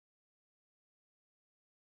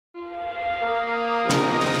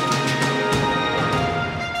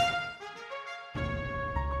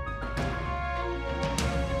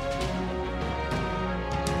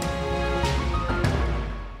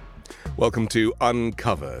Welcome to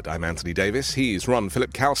Uncovered. I'm Anthony Davis. He's Ron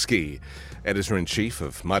Filipkowski, editor-in-chief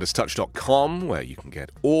of MidasTouch.com, where you can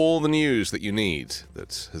get all the news that you need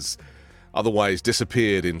that has otherwise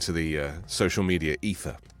disappeared into the social media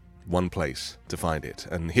ether. One place to find it.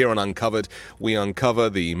 And here on Uncovered, we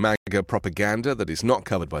uncover the MAGA propaganda that is not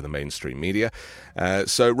covered by the mainstream media.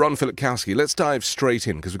 So, Ron Filipkowski, let's dive straight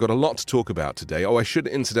in, because we've got a lot to talk about today. Oh, I should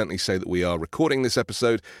incidentally say that we are recording this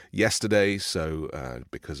episode yesterday, so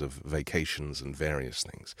because of vacations and various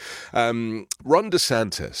things. Ron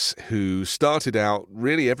DeSantis, who started out,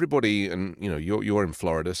 really everybody, and you're in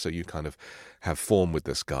Florida, so you kind of have form with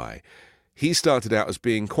this guy. He started out as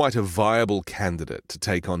being quite a viable candidate to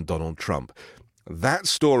take on Donald Trump. That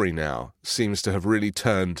story now seems to have really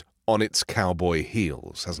turned on its cowboy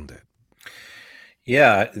heels, hasn't it?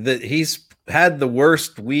 Yeah, he's had the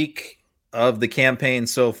worst week of the campaign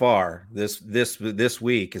so far. This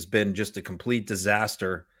week has been just a complete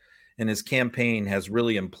disaster, and his campaign has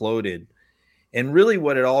really imploded. And really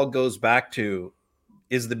what it all goes back to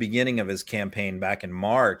is the beginning of his campaign back in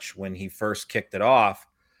March when he first kicked it off,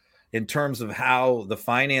 in terms of how the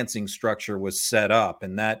financing structure was set up,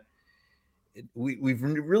 and that we've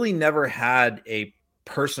really never had a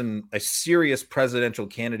serious presidential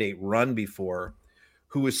candidate run before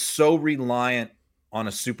who is so reliant on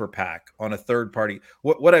a super PAC, on a third party.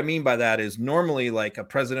 What I mean by that is normally, like a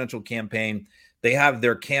presidential campaign, they have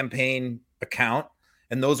their campaign account,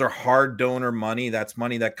 and those are hard donor money. That's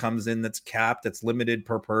money that comes in that's capped, that's limited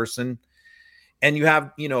per person. And you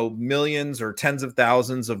have, millions or tens of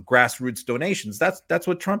thousands of grassroots donations. That's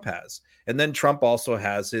what Trump has. And then Trump also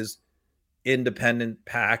has his independent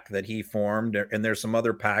PAC that he formed. And there's some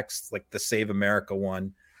other PACs like the Save America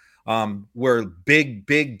one, where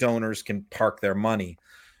big donors can park their money.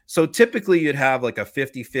 So typically you'd have like a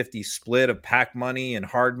 50-50 split of PAC money and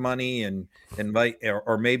hard money and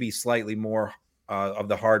or maybe slightly more of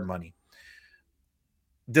the hard money.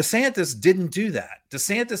 DeSantis didn't do that.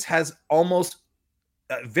 DeSantis has almost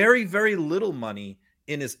very, very little money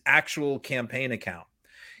in his actual campaign account.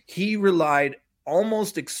 He relied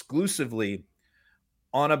almost exclusively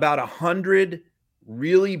on about 100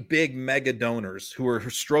 really big mega donors who are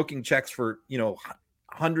stroking checks for,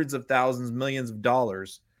 hundreds of thousands, millions of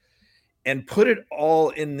dollars, and put it all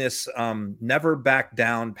in this never back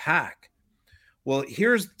down PAC. Well,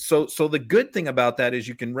 so the good thing about that is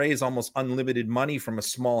you can raise almost unlimited money from a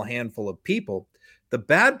small handful of people. The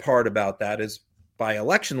bad part about that is, by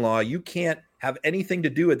election law, you can't have anything to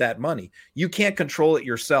do with that money. You can't control it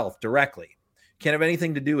yourself directly. You can't have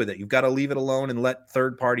anything to do with it. You've got to leave it alone and let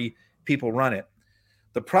third-party people run it.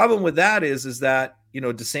 The problem with that is that,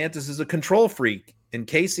 DeSantis is a control freak, and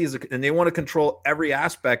Casey and they want to control every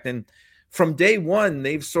aspect. And from day one,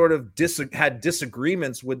 they've sort of had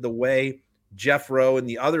disagreements with the way Jeff Rowe and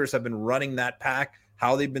the others have been running that PAC,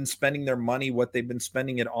 how they've been spending their money, what they've been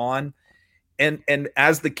spending it on. And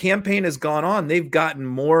as the campaign has gone on, they've gotten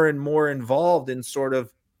more and more involved in sort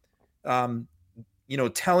of,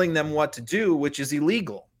 telling them what to do, which is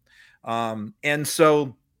illegal. And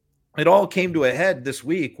so it all came to a head this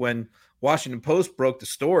week when Washington Post broke the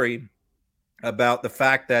story about the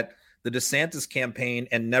fact that the DeSantis campaign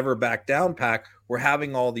and Never Back Down PAC were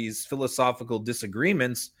having all these philosophical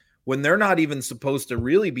disagreements when they're not even supposed to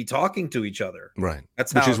really be talking to each other. Right.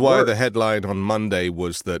 Which is why the headline on Monday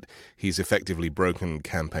was that he's effectively broken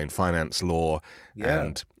campaign finance law. Yeah.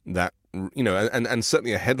 And that, and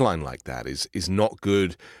certainly a headline like that is not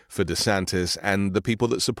good for DeSantis and the people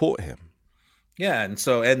that support him. Yeah. And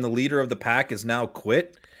the leader of the PAC is now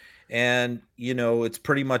quit, and, it's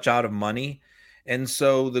pretty much out of money. And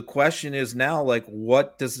so the question is now, like,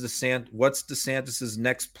 what's DeSantis's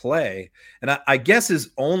next play? And I guess the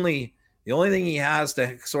only thing he has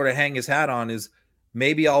to sort of hang his hat on is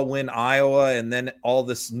maybe I'll win Iowa, and then all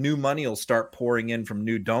this new money will start pouring in from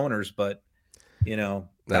new donors. But,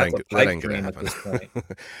 that's a pipe dream at this point.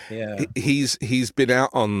 Yeah, he's been out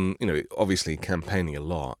on, obviously campaigning a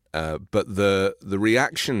lot, but the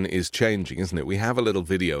reaction is changing, isn't it? We have a little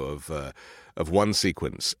video of one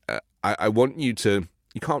sequence. I want you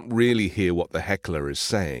can't really hear what the heckler is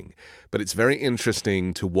saying, but it's very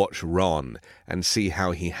interesting to watch Ron and see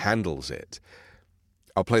how he handles it.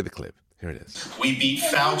 I'll play the clip. Here it is. We beat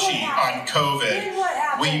Fauci on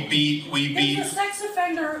COVID. We beat a sex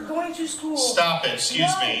offender going to school. Stop it,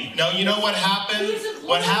 excuse me. No, you know what happened?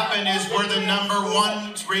 What happened is we're the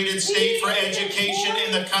 #1 rated state for education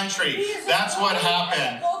in the country. That's what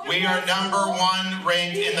happened. We are #1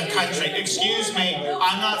 ranked in the country. Excuse me,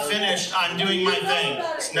 I'm not finished. I'm doing my thing.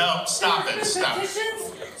 No, stop it. Stop.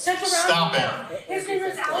 Stop it. His name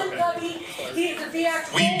is Alan Covey. He is the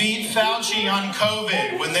actual. We beat Fauci on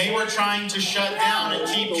COVID when they were trying to shut down and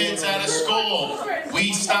keep kids out of school.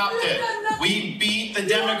 We stopped it. We beat the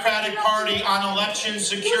Democratic Party on election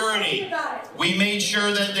security. We made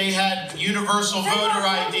sure that they had universal voter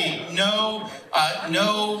ID. No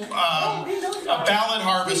ballot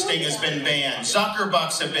harvesting has been banned. Sucker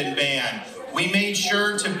bucks have been banned. We made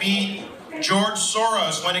sure to beat George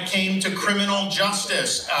Soros when it came to criminal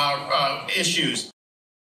justice issues.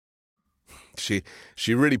 She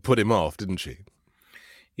really put him off, didn't she?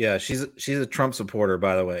 Yeah, she's a Trump supporter,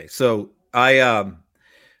 by the way. So I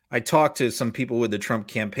talked to some people with the Trump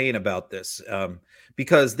campaign about this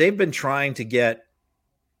because they've been trying to get,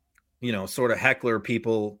 sort of heckler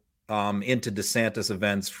people into DeSantis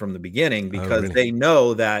events from the beginning because they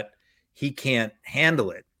know that he can't handle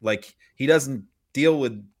it. Like, he doesn't deal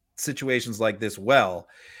with situations like this well.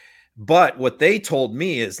 But what they told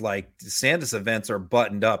me is, like, DeSantis events are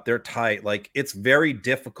buttoned up. They're tight. Like, it's very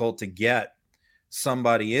difficult to get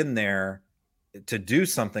somebody in there to do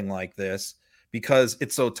something like this because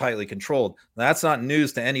it's so tightly controlled. That's not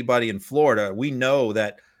news to anybody in Florida. We know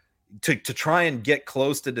that to try and get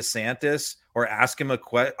close to DeSantis or ask him a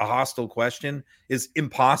hostile question is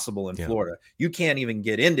impossible in Florida. You can't even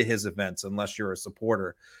get into his events unless you're a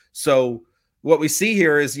supporter. So what we see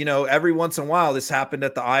here is, every once in a while, this happened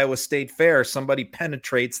at the Iowa State Fair. Somebody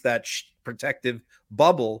penetrates that protective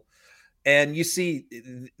bubble. And you see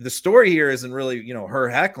the story here isn't really, her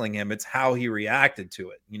heckling him. It's how he reacted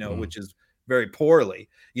to it, which is very poorly.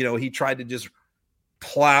 He tried to just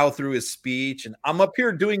plow through his speech and I'm up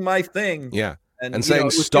here doing my thing. Yeah. And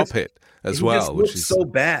saying stop it as well, which is so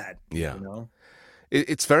bad. Yeah.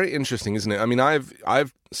 It's very interesting, isn't it? I mean,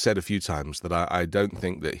 I've said a few times that I don't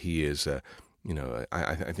think that he is,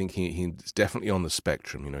 I think he's definitely on the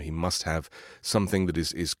spectrum. He must have something that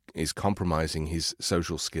is compromising his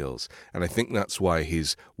social skills. And I think that's why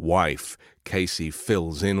his wife, Casey,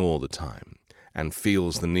 fills in all the time and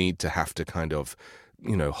feels the need to have to kind of,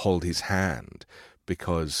 hold his hand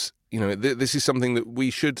because, this is something that we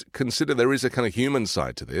should consider. There is a kind of human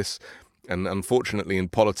side to this. And unfortunately, in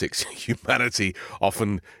politics, humanity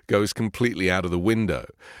often goes completely out of the window.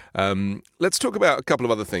 Let's talk about a couple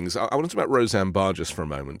of other things. I want to talk about Roseanne Barr just for a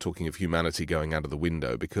moment, talking of humanity going out of the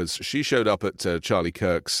window, because she showed up at Charlie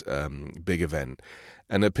Kirk's big event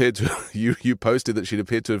and appeared to, you posted that she'd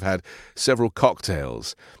appeared to have had several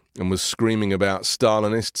cocktails and was screaming about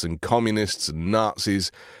Stalinists and communists and Nazis.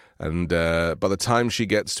 And by the time she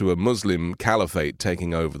gets to a Muslim caliphate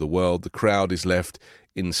taking over the world, the crowd is left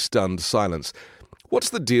in stunned silence. What's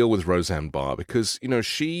the deal with Roseanne Barr? Because,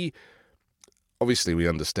 she, obviously we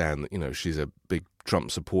understand that, she's a big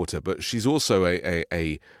Trump supporter, but she's also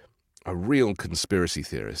a real conspiracy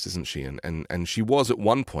theorist, isn't she? And she was at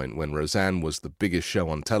one point, when Roseanne was the biggest show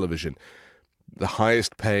on television, the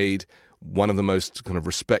highest paid, one of the most kind of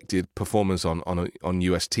respected performers on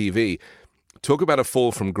US TV. Talk about a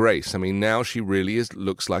fall from grace. I mean, now she really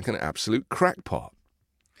looks like an absolute crackpot.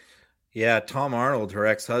 Yeah, Tom Arnold, her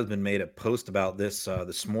ex-husband, made a post about this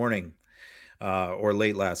this morning or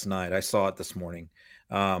late last night. I saw it this morning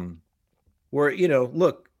where,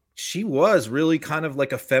 look, she was really kind of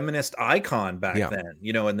like a feminist icon back then,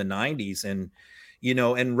 in the 90s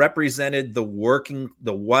and represented the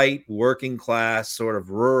white working class sort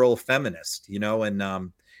of rural feminist,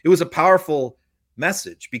 and it was a powerful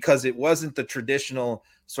message because it wasn't the traditional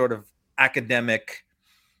sort of academic,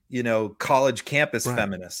 college campus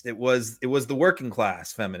feminist. It was the working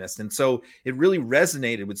class feminist. And so it really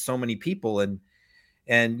resonated with so many people. And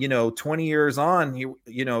 20 years on,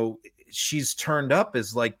 she's turned up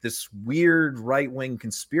as like this weird right-wing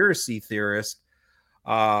conspiracy theorist.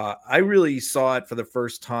 I really saw it for the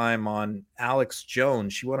first time on Alex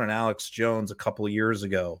Jones. She went on Alex Jones a couple of years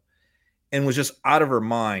ago and was just out of her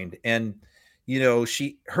mind. And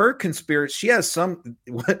her conspiracy, she has some,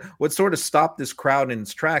 what sort of stopped this crowd in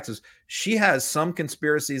its tracks is she has some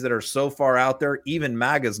conspiracies that are so far out there, even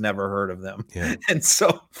MAGA's never heard of them. Yeah. And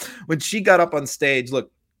so when she got up on stage,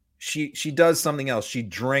 look, she does something else. She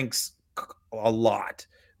drinks a lot.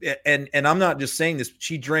 And I'm not just saying this,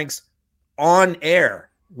 she drinks on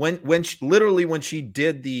air. When she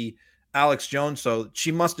did the Alex Jones show,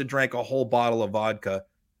 she must have drank a whole bottle of vodka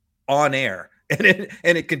on air. And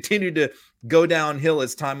it continued to go downhill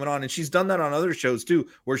as time went on. And she's done that on other shows too,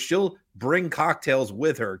 where she'll bring cocktails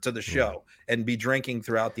with her to the show and be drinking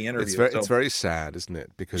throughout the interview. It's very sad, isn't it?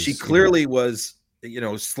 Because she clearly was,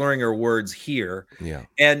 slurring her words here. Yeah.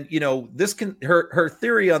 And, her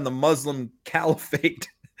theory on the Muslim caliphate,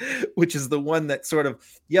 which is the one that sort of,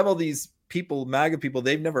 you have all these people, MAGA people,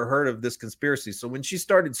 they've never heard of this conspiracy. So when she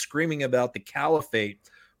started screaming about the caliphate,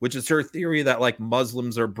 which is her theory that like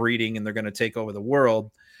Muslims are breeding and they're going to take over the world,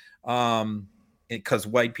 because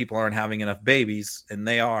white people aren't having enough babies, and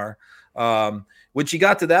they are. When she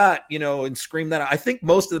got to that, and screamed that, I think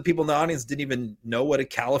most of the people in the audience didn't even know what a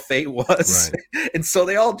caliphate was. Right. And so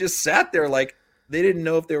they all just sat there like they didn't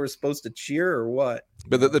know if they were supposed to cheer or what.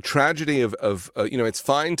 But the tragedy of it's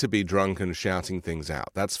fine to be drunk and shouting things out.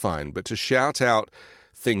 That's fine. But to shout out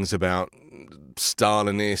things about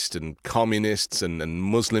Stalinist and communists and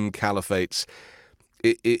Muslim caliphates,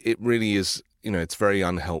 it really is, it's very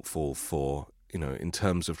unhelpful for, in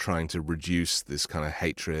terms of trying to reduce this kind of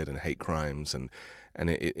hatred and hate crimes, and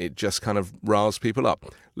it just kind of riles people up.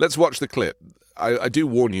 Let's watch the clip. I do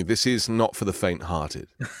warn you, this is not for the faint-hearted.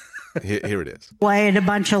 Here it is. Wait, a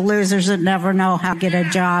bunch of losers that never know how to get a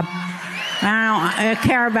job. I don't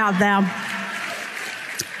care about them.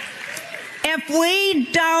 If we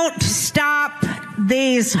don't stop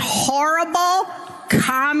these horrible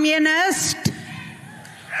communists,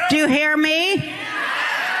 do you hear me?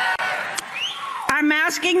 I'm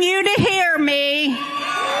asking you to hear me.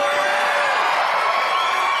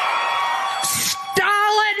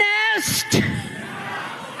 Stalinist,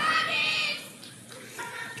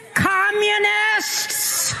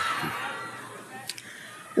 communists,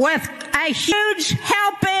 with a huge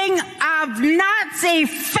helping of Nazi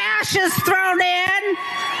fascists thrown in,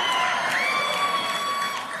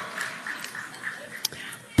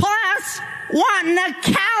 plus wanting a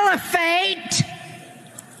caliphate.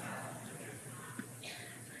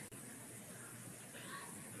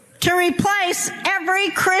 To replace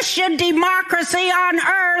every Christian democracy on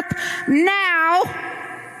earth now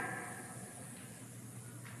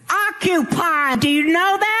occupied. Do you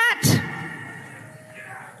know that?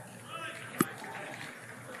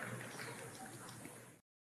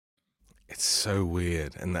 It's so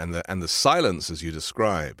weird. And the silence, as you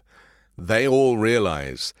describe, they all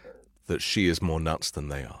realize that she is more nuts than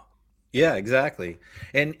they are. Yeah, exactly.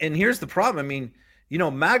 And here's the problem. I mean,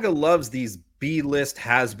 MAGA loves these B-list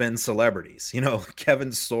has-been celebrities, Kevin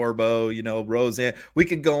Sorbo, Roseanne, we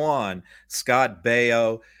could go on, Scott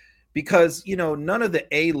Baio, because, none of the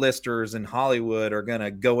A-listers in Hollywood are going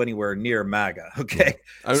to go anywhere near MAGA. Okay.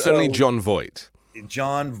 Only John Voight,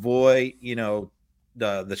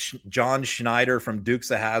 the John Schneider from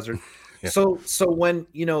Dukes of Hazzard. Yeah. So when,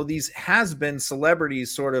 these has-been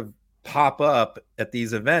celebrities sort of pop up at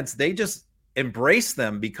these events, they just embrace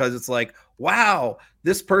them because it's like, wow,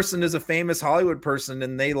 this person is a famous Hollywood person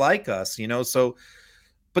and they like us, so,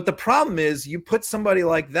 but the problem is you put somebody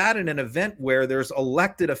like that in an event where there's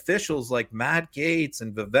elected officials like Matt Gaetz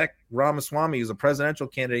and Vivek Ramaswamy, who's a presidential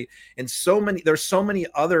candidate, and there's so many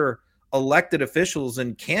other elected officials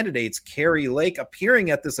and candidates, Carrie Lake, appearing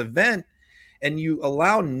at this event, and you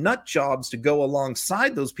allow nut jobs to go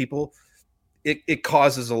alongside those people, it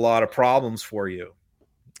causes a lot of problems for you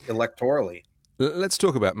electorally. Let's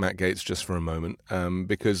talk about Matt Gaetz just for a moment,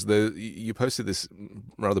 because you posted this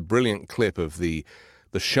rather brilliant clip of the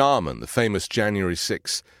shaman, the famous January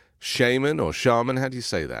 6th shaman or shaman. How do you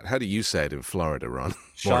say that? How do you say it in Florida, Ron?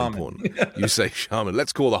 More important. You say shaman.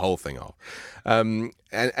 Let's call the whole thing off.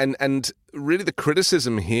 And really the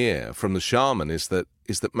criticism here from the shaman is that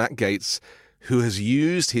Matt Gaetz, who has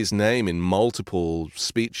used his name in multiple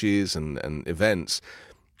speeches and events,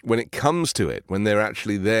 when it comes to it, when they're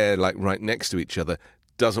actually there, like right next to each other,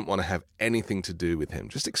 doesn't want to have anything to do with him.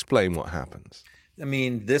 Just explain what happens. I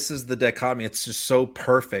mean, this is the dichotomy. It's just so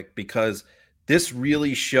perfect because this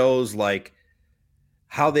really shows like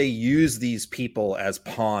how they use these people as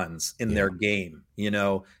pawns in their game.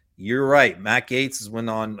 You're right. Matt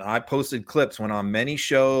Gaetz I posted clips, went on many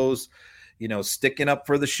shows, sticking up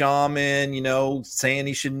for the shaman, saying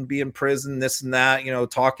he shouldn't be in prison, this and that,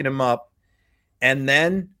 talking him up. And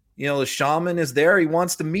then, the shaman is there. He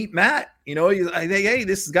wants to meet Matt. Hey,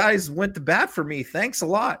 this guy's went to bat for me. Thanks a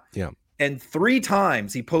lot. Yeah. And 3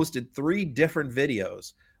 times he posted 3 different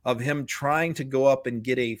videos of him trying to go up and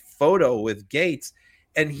get a photo with Gaetz.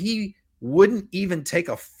 And he wouldn't even take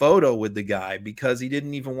a photo with the guy because he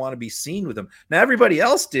didn't even want to be seen with him. Now, everybody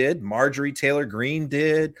else did. Marjorie Taylor Greene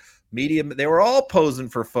did. Media, they were all posing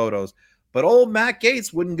for photos. But old Matt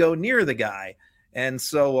Gaetz wouldn't go near the guy. And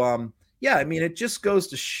so, yeah, I mean, it just goes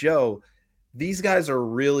to show these guys are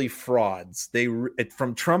really frauds.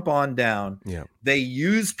 From Trump on down, they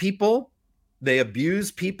use people, they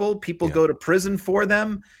abuse people, go to prison for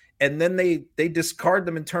them, and then they discard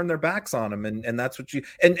them and turn their backs on them. And that's what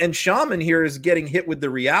and Shaman here is getting hit with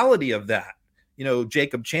the reality of that,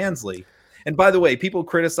 Jacob Chansley. And by the way, people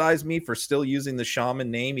criticize me for still using the shaman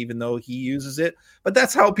name, even though he uses it. But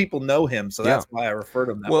that's how people know him. So that's why I refer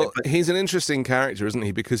to him that way. Well, he's an interesting character, isn't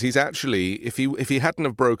he? Because he's actually, if he hadn't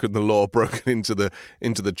have broken the law, broken into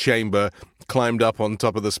the chamber, climbed up on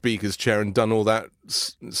top of the speaker's chair and done all that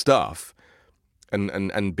stuff,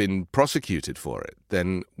 and been prosecuted for it,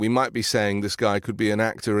 then we might be saying this guy could be an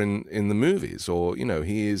actor in the movies, or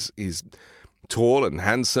he's tall and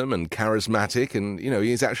handsome and charismatic, and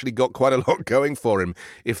he's actually got quite a lot going for him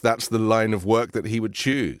if that's the line of work that he would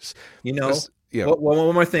choose.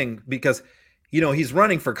 One more thing, because he's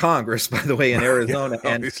running for Congress, by the way, in Arizona,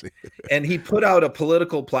 and he put out a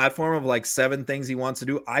political platform of like 7 things he wants to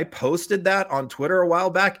do. I posted that on Twitter a while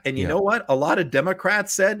back, and you know what? A lot of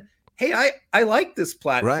Democrats said, "Hey, I like this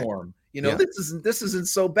platform. Right. This isn't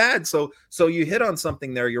so bad." So you hit on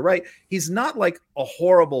something there. You're right. He's not like a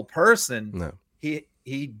horrible person. No.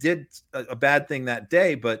 He did a bad thing that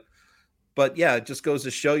day, but yeah, it just goes to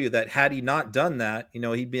show you that had he not done that,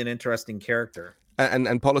 he'd be an interesting character.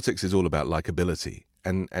 And politics is all about likability,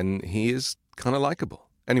 and he is kind of likable.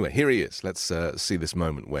 Anyway, here he is. Let's see this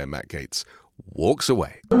moment where Matt Gaetz walks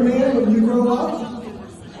away. Man, when you grow up,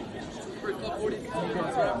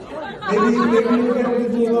 maybe you're going to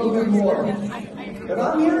do a little bit more. But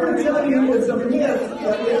I'm here to tell you it's a myth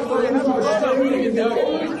that we have to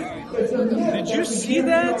stay. Did you see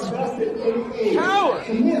that? Coward!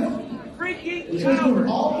 Freaking coward!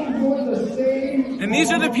 And these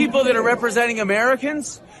are the people that are representing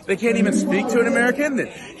Americans? They can't even speak to an American?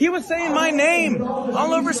 He was saying my name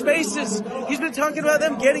all over Spaces. He's been talking about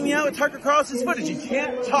them getting me out with Tucker Carlson's footage. He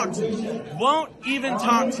can't talk to me. Won't even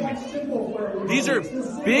talk to me. These are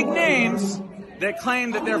big names that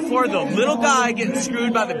claim that they're for the little guy getting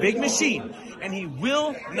screwed by the big machine. And he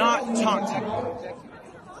will not talk to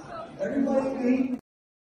me.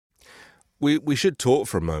 We should talk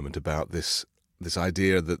for a moment about this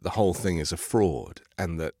idea that the whole thing is a fraud,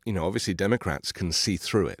 and that obviously Democrats can see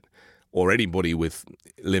through it, or anybody with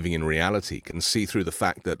living in reality can see through the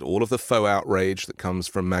fact that all of the faux outrage that comes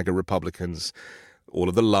from MAGA Republicans, all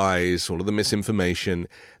of the lies, all of the misinformation,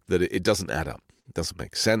 that it doesn't add up, it doesn't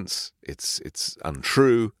make sense, it's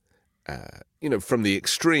untrue. From the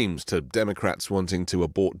extremes to Democrats wanting to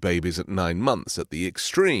abort babies at 9 months, at the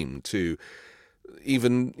extreme to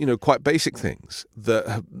even, quite basic things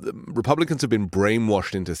that the Republicans have been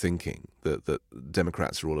brainwashed into thinking that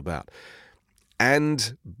Democrats are all about,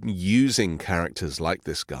 and using characters like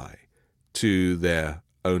this guy to their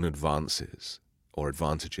own advantages.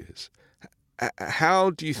 How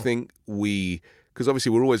do you think because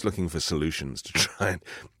obviously we're always looking for solutions to try and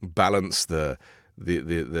balance the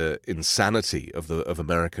insanity of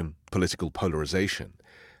American political polarization.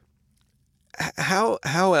 How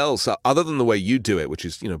else, other than the way you do it, which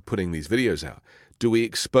is putting these videos out, do we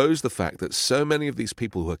expose the fact that so many of these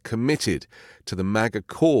people who are committed to the MAGA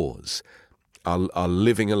cause are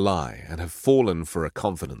living a lie and have fallen for a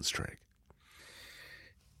confidence trick?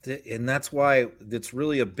 And that's why it's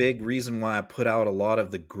really a big reason why I put out a lot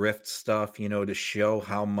of the grift stuff, to show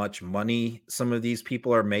how much money some of these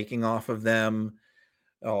people are making off of them.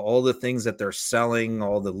 All the things that they're selling,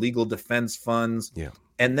 all the legal defense funds,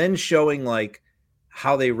 and then showing like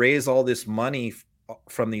how they raise all this money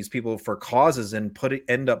from these people for causes and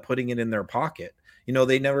end up putting it in their pocket.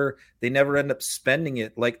 They never end up spending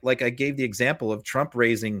it. Like I gave the example of Trump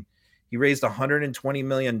he raised $120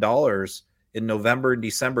 million in November and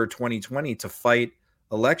December 2020 to fight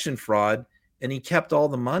election fraud, and he kept all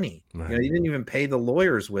the money. Right. He didn't even pay the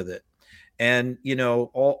lawyers with it. And,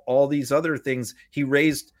 all these other things, he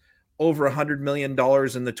raised over $100 million in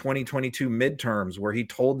the 2022 midterms, where he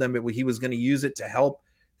told them he was going to use it to help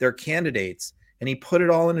their candidates. And he put it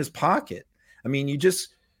all in his pocket. I mean,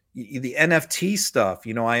 the NFT stuff,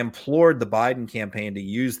 I implored the Biden campaign to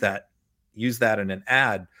use that in an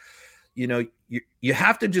ad. You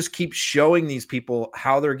have to just keep showing these people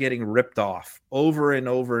how they're getting ripped off over and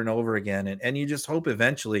over and over again. And you just hope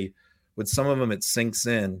eventually with some of them, it sinks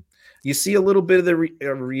in. You see a little bit of the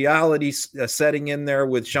reality setting in there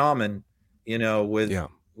with Shaman,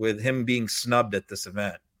 with him being snubbed at this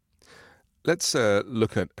event. Let's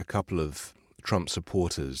look at a couple of Trump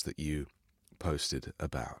supporters that you posted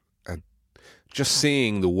about, and just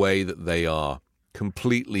seeing the way that they are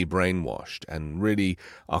completely brainwashed and really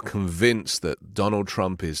are convinced that Donald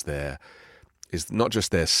Trump is not just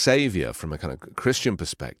their savior from a kind of Christian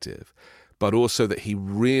perspective, but also that he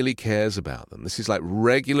really cares about them. This is like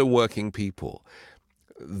regular working people.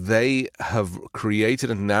 They have created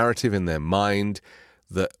a narrative in their mind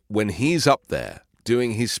that when he's up there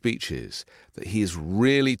doing his speeches, that he is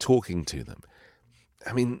really talking to them.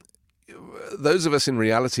 I mean, those of us in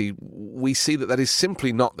reality, we see that is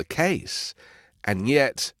simply not the case. And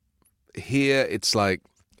yet, here it's like,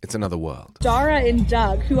 it's another world. Dara and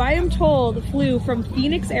Doug, who I am told flew from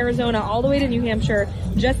Phoenix, Arizona, all the way to New Hampshire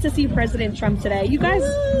just to see President Trump today. You guys,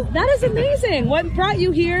 that is amazing. What brought you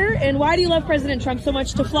here, and why do you love President Trump so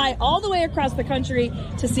much to fly all the way across the country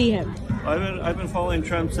to see him? I've been following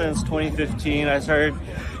Trump since 2015. I started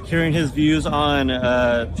hearing his views on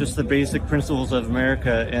just the basic principles of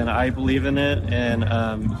America, and I believe in it, and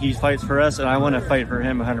he fights for us, and I want to fight for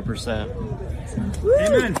him 100%.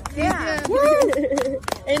 Amen. Yeah.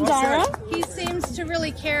 And Dara? He seems to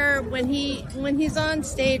really care when he's on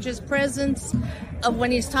stage. His presence of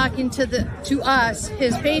when he's talking to us,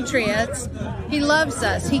 his patriots. He loves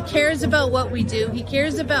us. He cares about what we do. He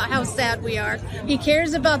cares about how sad we are. He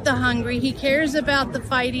cares about the hungry. He cares about the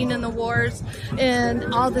fighting and the wars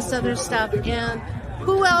and all this other stuff. And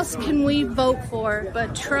who else can we vote for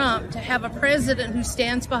but Trump, to have a president who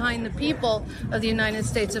stands behind the people of the United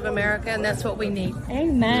States of America, and that's what we need.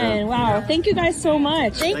 Amen. Wow. Thank you guys so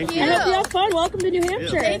much. Thank you. I hope you have fun. Welcome to New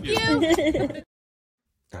Hampshire. Thank you.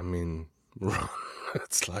 I mean,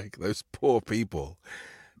 it's like those poor people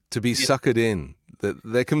to be suckered in, that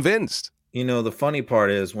they're convinced. You know, the funny part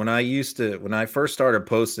is when I first started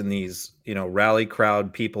posting these, rally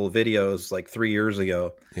crowd people videos like 3 years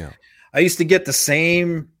ago. Yeah. I used to get the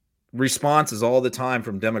same responses all the time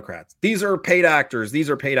from Democrats. These are paid actors. These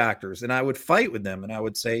are paid actors. And I would fight with them and I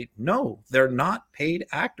would say, no, they're not paid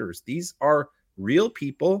actors. These are real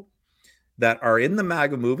people that are in the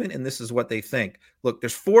MAGA movement. And this is what they think. Look,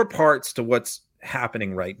 there's 4 parts to what's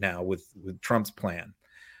happening right now with Trump's plan.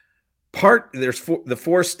 There's the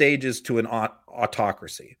 4 stages to an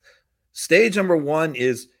autocracy. Stage number 1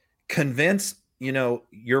 is convince,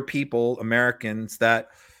 your people, Americans, that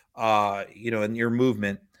in your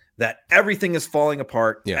movement, that everything is falling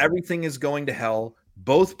apart. Yeah. Everything is going to hell.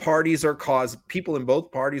 People in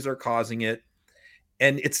both parties are causing it.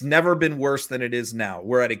 And it's never been worse than it is now.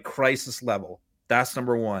 We're at a crisis level. That's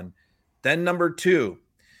number 1. Then number 2,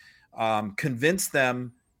 convince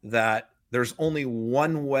them that there's only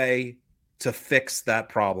one way to fix that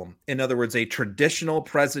problem. In other words, a traditional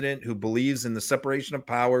president who believes in the separation of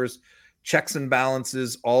powers, checks and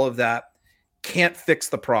balances, all of that, can't fix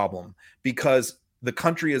the problem because the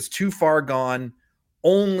country is too far gone.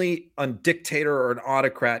 Only a dictator or an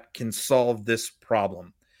autocrat can solve this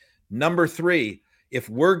problem. Number 3, if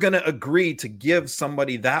we're going to agree to give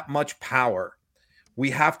somebody that much power,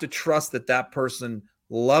 we have to trust that that person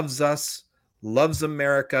loves us, loves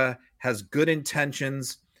America, has good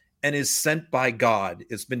intentions, and is sent by God.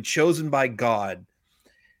 It's been chosen by God.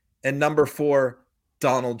 And number 4,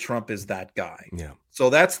 Donald Trump is that guy. Yeah. So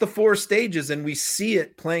that's the 4 stages, and we see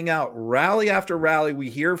it playing out rally after rally. We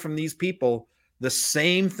hear from these people the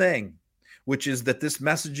same thing, which is that this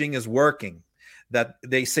messaging is working, that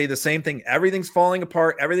they say the same thing. Everything's falling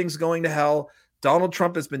apart. Everything's going to hell. Donald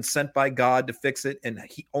Trump has been sent by God to fix it, and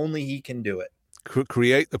only he can do it.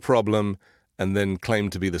 Create the problem and then claim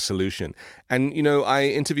to be the solution. And, I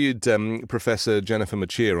interviewed Professor Jennifer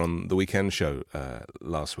Machir on the Weekend Show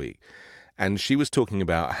last week, and she was talking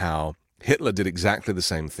about how Hitler did exactly the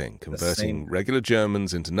same thing, converting regular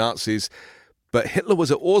Germans into Nazis. But Hitler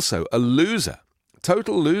was also a loser,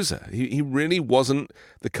 total loser. He really wasn't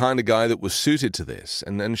the kind of guy that was suited to this.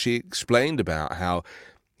 And then she explained about how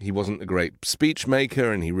he wasn't a great speech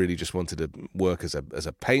maker and he really just wanted to work as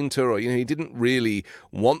a painter, or, he didn't really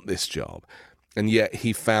want this job. And yet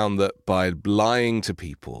he found that by lying to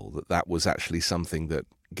people, that was actually something that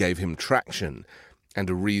gave him traction and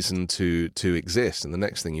a reason to exist. And the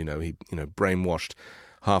next thing you know, he brainwashed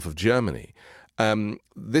half of Germany.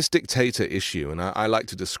 This dictator issue, and I like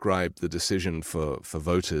to describe the decision for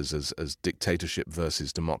voters as dictatorship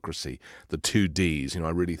versus democracy, the 2 Ds. I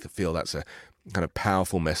really feel that's a kind of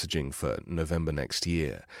powerful messaging for November next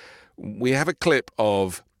year. We have a clip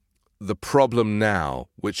of the problem now,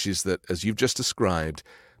 which is that, as you've just described,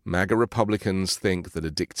 MAGA Republicans think that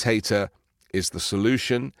a dictator is the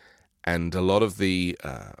solution, and a lot of the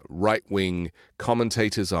right-wing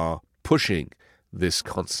commentators are pushing this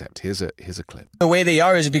concept. Here's a clip. The way they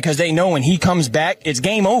are is because they know when he comes back, it's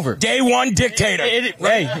game over. Day one dictator.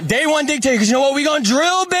 Hey, day one dictator, because you know what? We gonna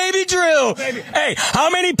drill, baby, drill. Baby. Hey, how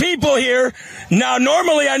many people here? Now,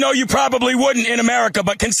 normally I know you probably wouldn't in America,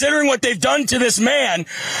 but considering what they've done to this man,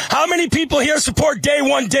 how many people here support day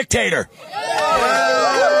one dictator?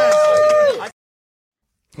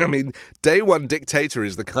 I mean, day one dictator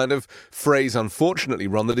is the kind of phrase, unfortunately,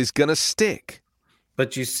 Ron, that is going to stick.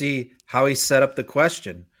 But you see how he set up the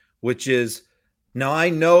question, which is Now, I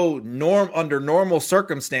know under normal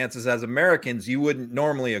circumstances as Americans, you wouldn't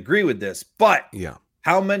normally agree with this, but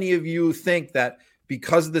how many of you think that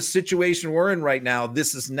because of the situation we're in right now,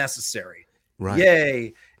 this is necessary? Right.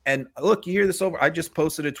 Yay. And look, you hear this over. I just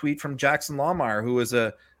posted a tweet from Jackson Lawmeyer, who was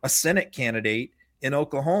a Senate candidate in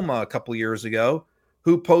Oklahoma a couple years ago,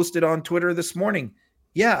 who posted on Twitter this morning,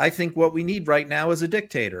 yeah, I think what we need right now is a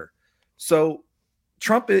dictator. So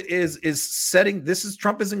Trump is setting this.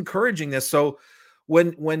 Trump is encouraging this. So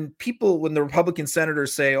when the Republican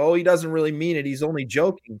senators say, oh, he doesn't really mean it, he's only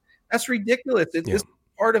joking, that's ridiculous. It's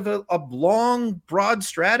part of a long, broad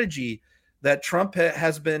strategy that Trump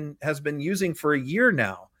has been using for a year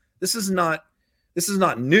now. This is not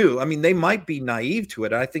new. I mean, they might be naive to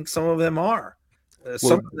it. I think some of them are.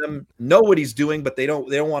 Some of them know what he's doing, but they don't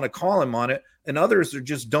want to call him on it, and others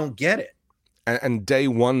just don't get it. And day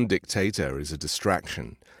one dictator is a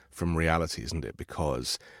distraction from reality, isn't it?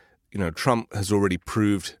 Because, Trump has already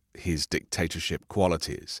proved his dictatorship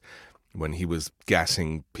qualities when he was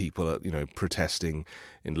gassing people, protesting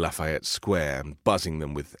in Lafayette Square and buzzing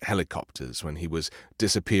them with helicopters, when he was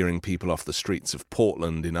disappearing people off the streets of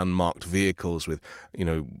Portland in unmarked vehicles with,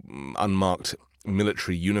 unmarked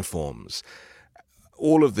military uniforms.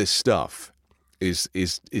 All of this stuff is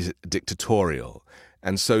dictatorial.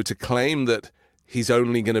 And so to claim that he's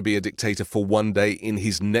only going to be a dictator for one day in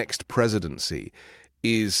his next presidency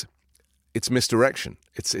it's misdirection.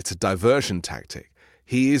 It's a diversion tactic.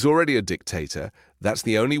 He is already a dictator. That's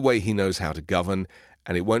the only way he knows how to govern.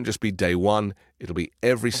 And it won't just be day one. It'll be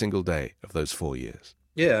every single day of those 4 years.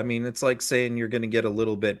 Yeah, I mean, it's like saying you're going to get a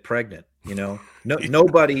little bit pregnant,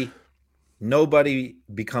 Nobody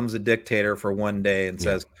becomes a dictator for one day and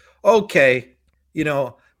says, okay,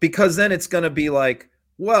 because then it's going to be like,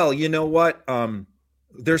 well, you know what?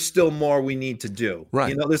 There's still more we need to do.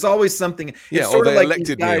 Right. There's always something. Yeah, or they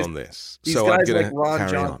elected me on this. These so guys I'm like Ron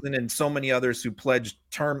carry Johnson and so many others who pledged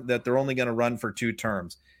that they're only going to run for 2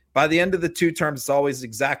 terms. By the end of the 2 terms, it's always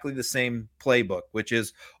exactly the same playbook, which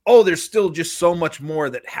is, there's still just so much more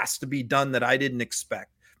that has to be done that I didn't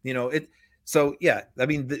expect. So, yeah, I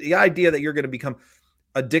mean, the idea that you're going to become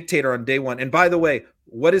a dictator on day one. And by the way,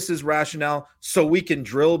 what is his rationale? So we can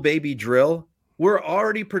drill, baby, drill. We're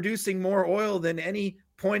already producing more oil than any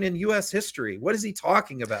point in U.S. history. What is he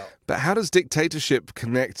talking about? But how does dictatorship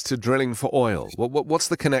connect to drilling for oil? What's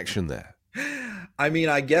the connection there? I mean,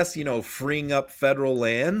 I guess, freeing up federal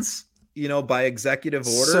lands, by executive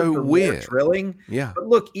order. So for weird. More drilling. Yeah. But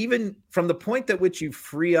look, even from the point at which you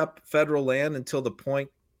free up federal land until the point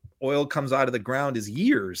oil comes out of the ground is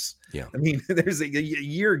years. Yeah. I mean, there's a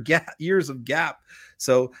years of gap.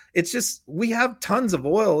 So it's just, we have tons of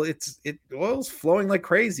oil. Oil's flowing like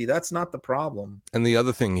crazy. That's not the problem. And the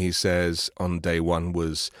other thing he says on day one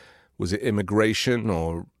was it immigration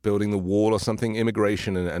or building the wall or something?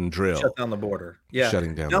 Immigration and drill. Shut down the border. Yeah.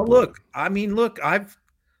 Shutting down. Now, look, I've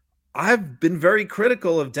been very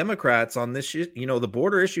critical of Democrats on this, the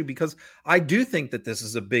border issue, because I do think that this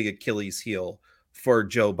is a big Achilles heel for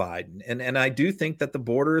Joe Biden. And I do think that the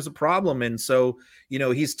border is a problem. And so,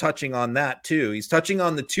 he's touching on that too. He's touching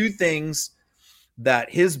on the 2 things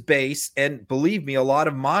that his base, and believe me, a lot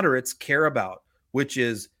of moderates care about, which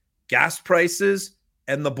is gas prices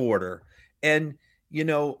and the border. And,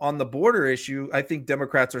 on the border issue, I think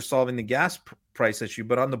Democrats are solving the gas price issue.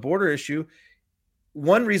 But on the border issue,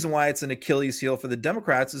 one reason why it's an Achilles heel for the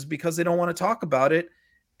Democrats is because they don't want to talk about it.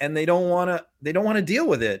 And they don't want to deal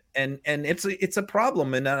with it, and it's a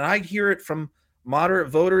problem. And I hear it from moderate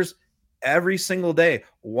voters every single day.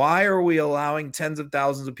 Why are we allowing tens of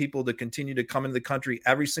thousands of people to continue to come into the country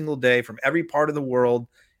every single day from every part of the world,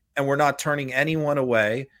 and we're not turning anyone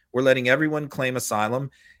away? We're letting everyone claim asylum,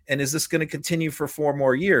 and is this going to continue for 4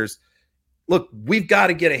 more years? Look, we've got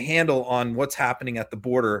to get a handle on what's happening at the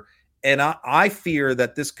border, and I fear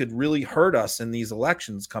that this could really hurt us in these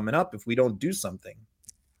elections coming up if we don't do something.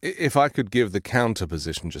 If I could give the counter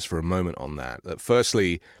position just for a moment on that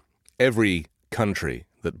firstly, every country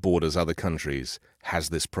that borders other countries has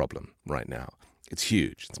this problem right now. It's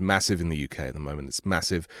huge. It's massive in the UK at the moment. It's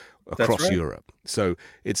massive across Europe. So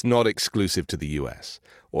it's not exclusive to the US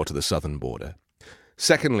or to the southern border.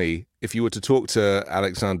 Secondly, if you were to talk to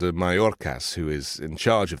Alexander Mayorkas, who is in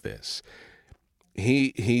charge of this,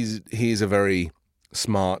 he's a very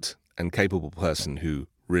smart and capable person who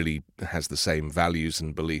really has the same values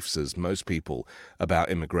and beliefs as most people about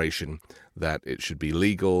immigration, that it should be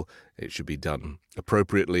legal, it should be done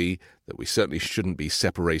appropriately, that we certainly shouldn't be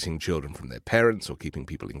separating children from their parents or keeping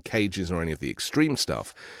people in cages or any of the extreme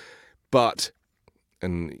stuff. But,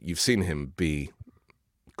 and you've seen him be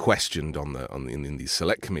questioned in these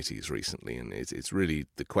select committees recently, and it's really,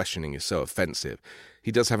 the questioning is so offensive.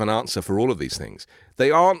 He does have an answer for all of these things. They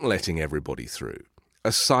aren't letting everybody through.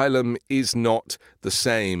 Asylum is not the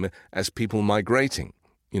same as people migrating.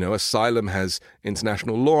 Asylum has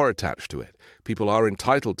international law attached to it. People are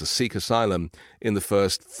entitled to seek asylum in the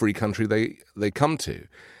first free country they come to,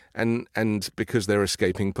 and because they're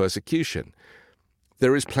escaping persecution.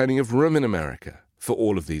 There is plenty of room in America for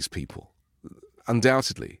all of these people.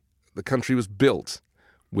 Undoubtedly, the country was built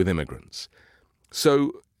with immigrants.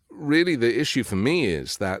 So really the issue for me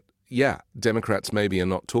is that, Democrats maybe are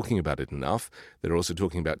not talking about it enough. They're also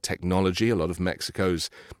talking about technology. A lot of Mexico's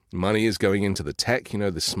money is going into the tech,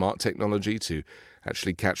 the smart technology to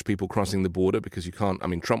actually catch people crossing the border, because you can't,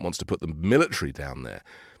 Trump wants to put the military down there.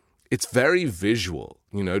 It's very visual.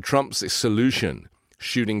 Trump's solution,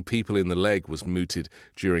 shooting people in the leg, was mooted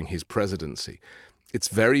during his presidency. It's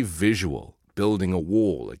very visual, building a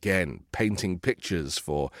wall, again, painting pictures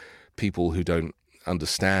for people who don't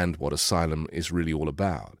understand what asylum is really all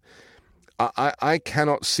about. I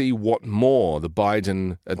cannot see what more the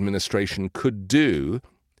Biden administration could do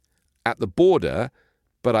at the border,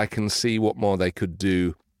 but I can see what more they could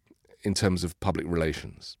do in terms of public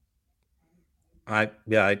relations. I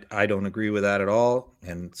don't agree with that at all.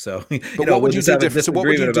 And so, but what would you do differently? So what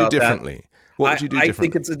would you do differently? What would you do differently? I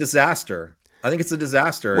think it's a disaster. Well,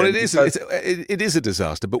 it is a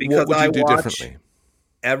disaster, but what would you do differently?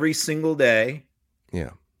 Every single day, yeah,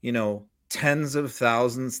 tens of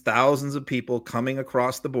thousands of people coming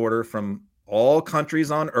across the border from all countries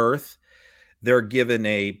on earth. They're given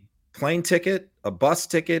a plane ticket, a bus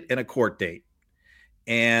ticket, and a court date.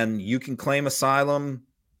 And you can claim asylum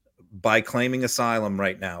by claiming asylum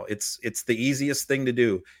right now. It's the easiest thing to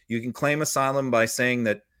do. You can claim asylum by saying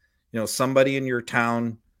that, somebody in your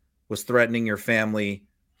town was threatening your family,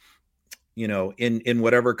 in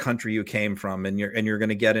whatever country you came from, and you're going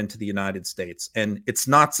to get into the United States. And it's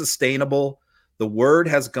not sustainable. The word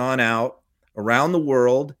has gone out around the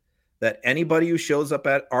world that anybody who shows up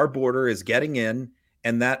at our border is getting in,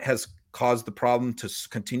 and that has caused the problem to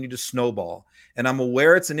continue to snowball. And I'm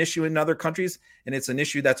aware it's an issue in other countries, and it's an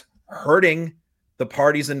issue that's hurting the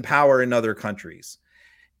parties in power in other countries.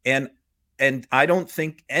 And I don't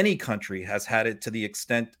think any country has had it to the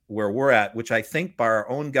extent where we're at, which I think by our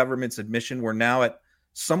own government's admission, we're now at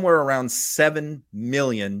somewhere around 7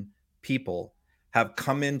 million people have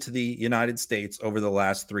come into the United States over the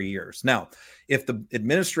last 3 years. Now, if the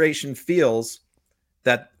administration feels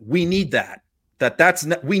that we need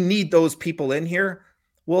we need those people in here,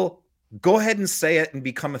 well, go ahead and say it and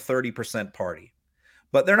become a 30% party.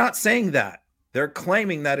 But they're not saying that. They're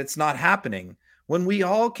claiming that it's not happening when we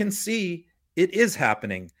all can see it is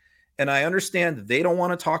happening. And I understand they don't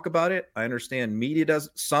want to talk about it. I understand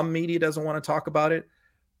some media doesn't want to talk about it,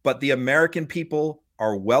 but the American people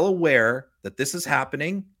are well aware that this is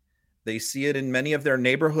happening. They see it in many of their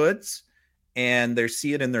neighborhoods, and they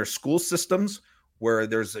see it in their school systems, where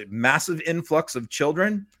there's a massive influx of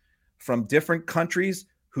children from different countries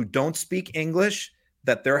who don't speak English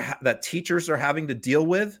that teachers are having to deal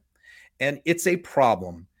with. And it's a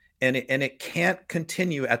problem. And it can't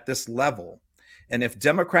continue at this level. And if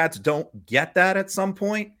Democrats don't get that at some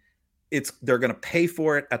point, they're going to pay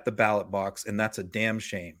for it at the ballot box, and that's a damn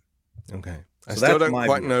shame. Okay. I still don't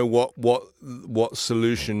quite know what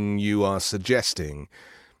solution you are suggesting.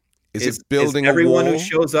 Is it building a wall? Everyone who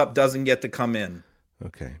shows up doesn't get to come in.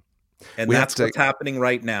 Okay. And that's what's happening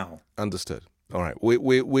right now. Understood. All right.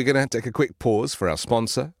 We're going to take a quick pause for our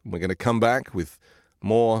sponsor. We're going to come back with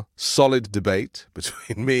more solid debate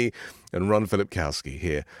between me and Ron Filipkowski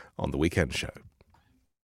here on The Weekend Show.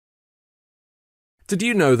 Did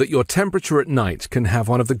you know that your temperature at night can have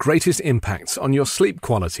one of the greatest impacts on your sleep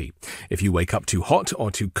quality? If you wake up too hot or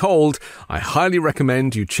too cold, I highly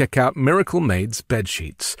recommend you check out Miracle Made's bed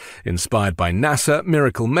sheets. Inspired by NASA,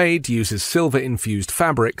 Miracle Made uses silver-infused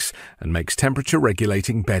fabrics and makes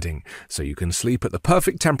temperature-regulating bedding, so you can sleep at the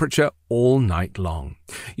perfect temperature all night long.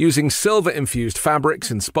 Using silver-infused fabrics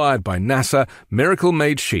inspired by NASA, Miracle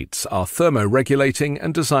Made sheets are thermoregulating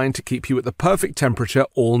and designed to keep you at the perfect temperature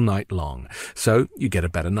all night long. So you get a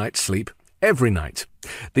better night's sleep every night.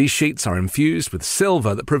 These sheets are infused with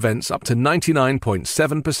silver that prevents up to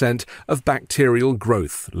 99.7% of bacterial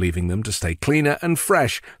growth, leaving them to stay cleaner and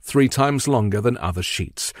fresh 3 times longer than other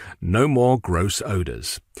sheets. No more gross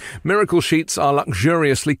odors. Miracle sheets are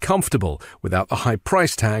luxuriously comfortable without the high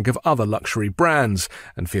price tag of other luxury brands,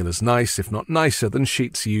 and feel as nice, if not nicer, than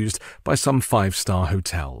sheets used by some 5-star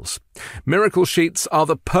hotels. Miracle sheets are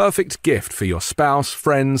the perfect gift for your spouse,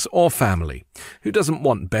 friends, or family. Who doesn't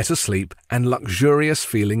want better sleep and luxurious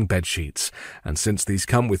luxurious-feeling bedsheets. And since these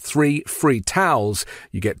come with 3 free towels,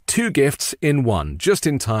 you get 2 gifts in one, just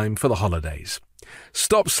in time for the holidays.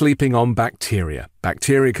 Stop sleeping on bacteria.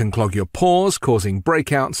 Bacteria can clog your pores, causing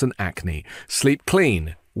breakouts and acne. Sleep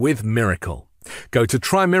clean with Miracle. Go to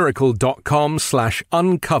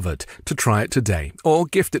trymiracle.com/uncovered to try it today, or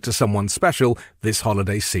gift it to someone special this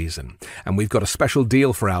holiday season. And we've got a special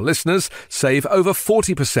deal for our listeners. Save over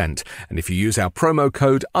 40%. And if you use our promo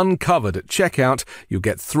code UNCOVERED at checkout, you'll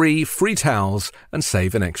get 3 free towels and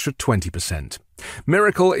save an extra 20%.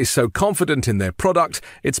 Miracle is so confident in their product,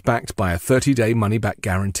 it's backed by a 30-day money-back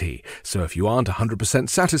guarantee. So if you aren't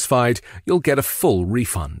 100% satisfied, you'll get a full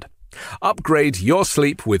refund. Upgrade your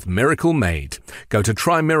sleep with Miracle Made. Go to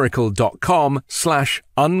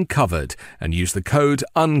trymiracle.com/uncovered and use the code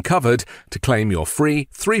UNCOVERED to claim your free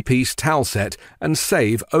 3-piece towel set and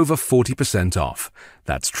save over 40% off.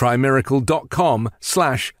 That's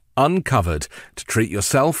trymiracle.com/uncovered to treat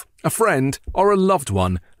yourself, a friend, or a loved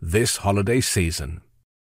one this holiday season.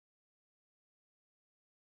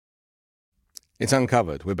 It's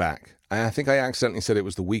Uncovered. We're back. I think I accidentally said it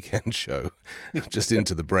was the weekend show just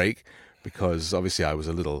into the break because obviously I was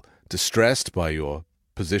a little distressed by your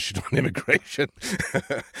position on immigration.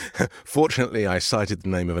 Fortunately, I cited the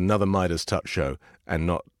name of another Midas Touch show and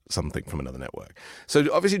not something from another network.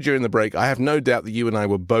 So obviously during the break, I have no doubt that you and I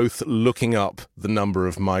were both looking up the number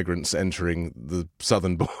of migrants entering the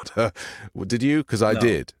southern border. Did you? Because I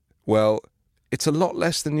did. Well, it's a lot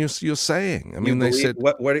less than you're saying. I mean, they said...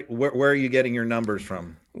 Where are you getting your numbers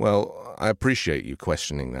from? Well, I appreciate you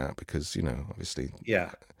questioning that because, obviously...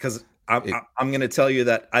 Yeah, because I'm going to tell you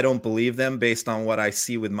that I don't believe them based on what I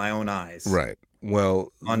see with my own eyes. Right.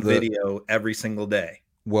 Well... On video every single day.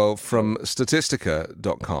 Well, from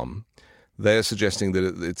Statistica.com, they're suggesting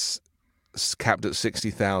that it's capped at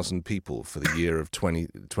 60,000 people for the year of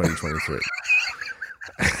 2023.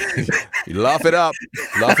 You laugh it up,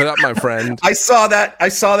 my friend. I saw that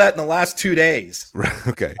in the last 2 days.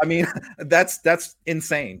 Okay. I mean, that's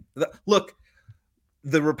insane. Look,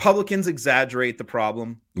 the Republicans exaggerate the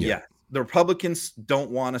problem. Yeah. The Republicans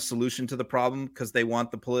don't want a solution to the problem because they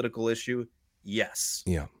want the political issue. Yes.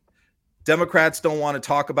 Yeah. Democrats don't want to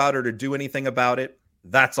talk about it or do anything about it.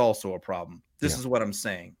 That's also a problem. This is what I'm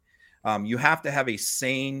saying. You have to have a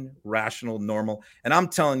sane, rational, normal. And I'm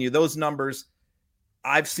telling you, those numbers,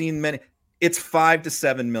 I've seen many. It's 5 to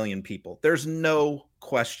 7 million people. There's no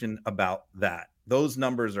question about that. Those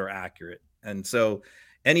numbers are accurate. And so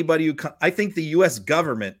anybody I think the U.S.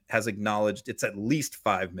 government has acknowledged it's at least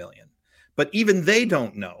 5 million. But even they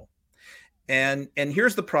don't know. And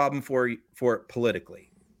here's the problem for it politically.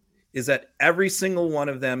 Is that every single one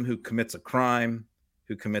of them who commits a crime,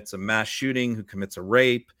 who commits a mass shooting, who commits a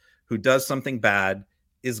rape, who does something bad,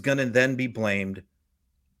 is going to then be blamed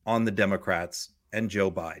on the Democrats and Joe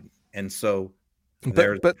Biden. And so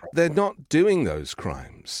but they're not doing those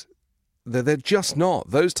crimes. They're just not.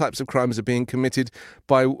 Those types of crimes are being committed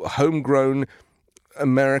by homegrown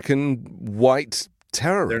American white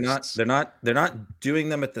terrorists. They're not doing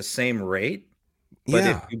them at the same rate. But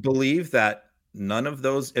if you believe that none of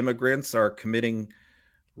those immigrants are committing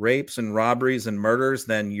rapes and robberies and murders,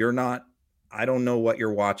 then you're not. I don't know what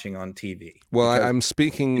you're watching on TV. Well, because, I'm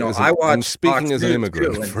speaking as an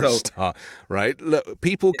immigrant for a start, right? Look,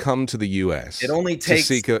 people come to the U.S. It only takes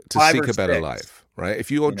to seek a better life, right?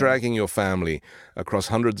 If you're dragging your family across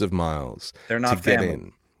hundreds of miles they're not to family. Get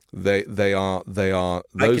in, they are.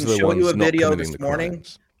 Those are the ones not committing the crimes. I can show you a video this morning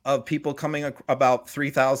of people coming, about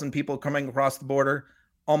 3,000 people coming across the border.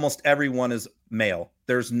 Almost everyone is male.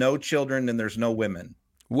 There's no children and there's no women.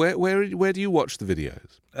 Where do you watch the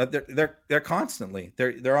videos? They're constantly.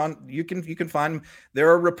 They're on. You can find them. There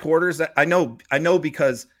are reporters that I know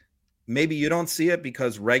because maybe you don't see it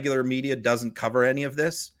because regular media doesn't cover any of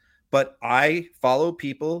this. But I follow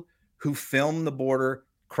people who film the border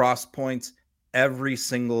cross points every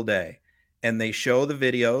single day, and they show the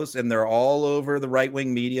videos, and they're all over the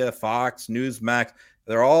right-wing media, Fox, Newsmax.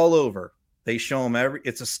 They're all over. They show them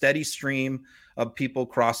it's a steady stream of people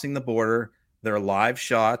crossing the border. They're live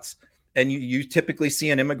shots. And you typically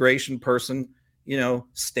see an immigration person,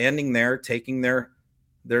 standing there, taking their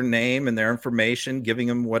name and their information, giving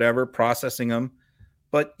them whatever, processing them.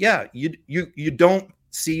 But yeah, you don't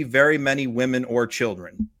see very many women or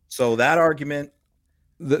children. So that argument,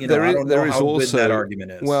 I don't know how good that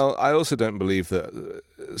argument is. Well, I also don't believe that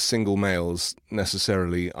single males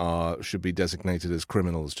necessarily should be designated as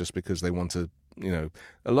criminals just because they want to,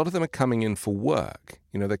 a lot of them are coming in for work.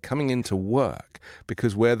 They're coming in to work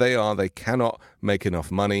because where they are, they cannot make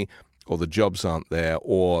enough money or the jobs aren't there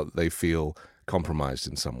or they feel compromised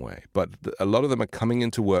in some way. But a lot of them are coming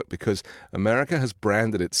into work because America has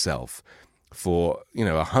branded itself for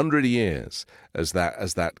 100 years as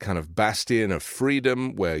that kind of bastion of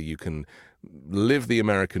freedom where you can live the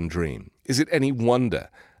American dream. Is it any wonder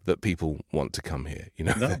that people want to come here?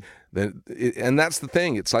 No. And that's the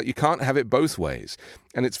thing. It's like you can't have it both ways,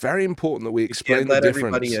 and it's very important that we explain the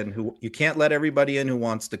difference. You can't let everybody in who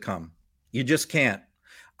wants to come. You just can't.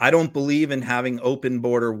 I don't believe in having open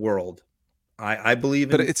border world. I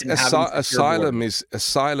believe in. But it's asylum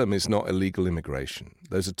is not illegal immigration.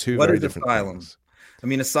 Those are two very different things. I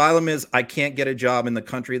mean, asylum is I can't get a job in the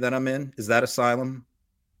country that I'm in. Is that asylum?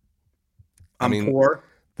 I'm poor.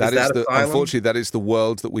 Unfortunately, that is the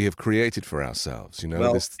world that we have created for ourselves.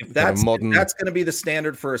 Well, if that's going to be the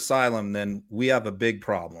standard for asylum, then we have a big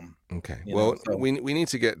problem. Okay. We need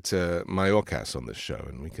to get Mayorkas on this show,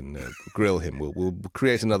 and we can grill him. We'll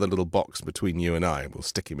create another little box between you and I. We'll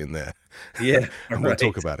stick him in there. Yeah, and we'll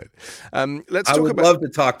talk about it. I would love to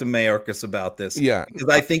talk to Mayorkas about this. Yeah, because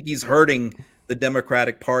I think he's hurting the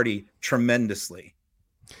Democratic Party tremendously.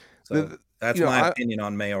 So. That's my opinion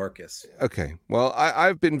on Mayorkas. Okay. Well,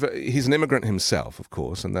 he's an immigrant himself, of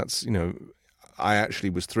course, and that's, I actually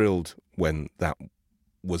was thrilled when that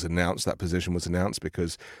was announced, that position was announced,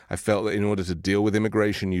 because I felt that in order to deal with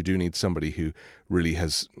immigration, you do need somebody who really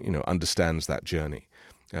has, understands that journey.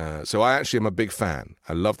 So I actually am a big fan.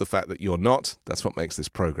 I love the fact that you're not. That's what makes this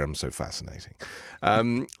program so fascinating.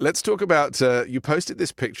 Let's talk about, you posted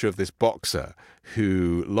this picture of this boxer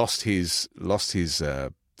who lost his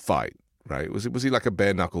fight. Right? Was he like a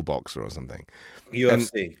bare knuckle boxer or something?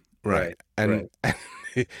 UFC. Right. And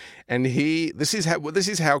this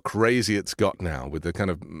is how crazy it's got now with the kind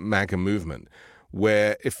of MAGA movement,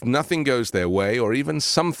 where if nothing goes their way or even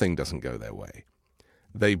something doesn't go their way,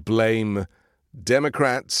 they blame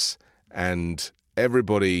Democrats and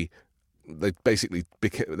everybody. They basically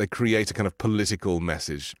they create a kind of political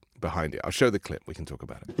message behind it. I'll show the clip. We can talk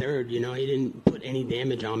about it. Third, he didn't put any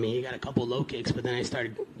damage on me. He got a couple low kicks, but then I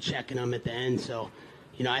started checking him at the end. So,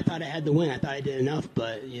 I thought I had the win. I thought I did enough,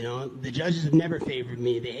 but, the judges have never favored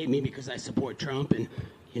me. They hate me because I support Trump, and,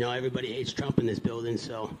 everybody hates Trump in this building.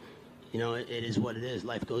 So, it is what it is.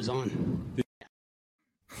 Life goes on.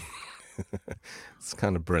 It's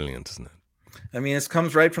kind of brilliant, isn't it? I mean, this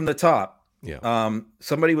comes right from the top. Yeah.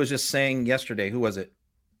 Somebody was just saying yesterday, who was it?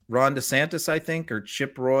 Ron DeSantis, I think, or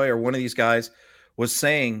Chip Roy, or one of these guys was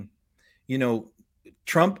saying,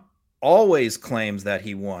 Trump always claims that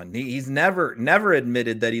he won. He's never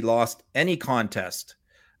admitted that he lost any contest.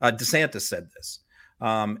 DeSantis said this.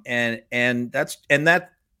 And that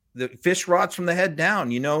the fish rots from the head down.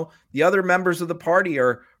 The other members of the party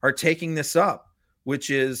are taking this up, which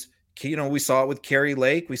is, we saw it with Carrie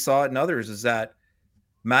Lake. We saw it in others, is that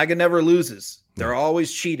MAGA never loses. They're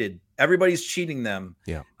always cheated. Everybody's cheating them.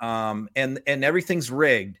 Yeah. And everything's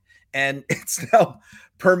rigged. And it's now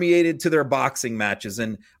permeated to their boxing matches.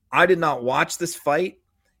 And I did not watch this fight,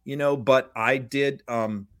 but I did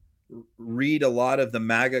read a lot of the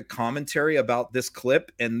MAGA commentary about this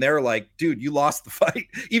clip. And they're like, dude, you lost the fight.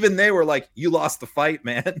 Even they were like, you lost the fight,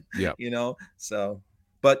 man. Yeah. So,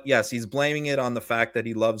 but yes, he's blaming it on the fact that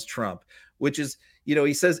he loves Trump, which is,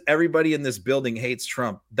 he says everybody in this building hates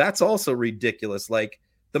Trump. That's also ridiculous. Like,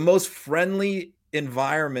 the most friendly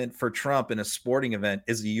environment for Trump in a sporting event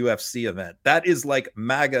is a UFC event. That is like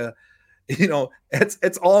MAGA,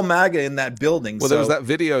 it's all MAGA in that building. Well, there was that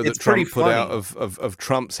video that Trump put out of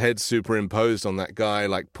Trump's head superimposed on that guy,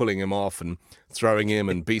 like pulling him off and throwing him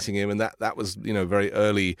and beating him. And that was, very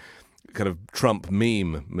early kind of Trump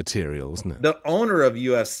meme material, isn't it? The owner of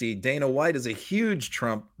UFC, Dana White, is a huge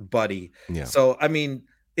Trump buddy. Yeah. So, I mean,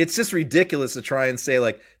 it's just ridiculous to try and say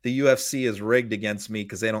like the UFC is rigged against me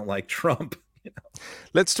because they don't like Trump.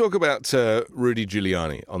 Let's talk about Rudy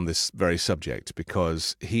Giuliani on this very subject,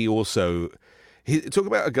 because he talk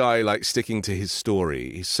about a guy like sticking to his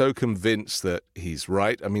story. He's so convinced that he's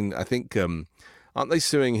right. I mean, I think aren't they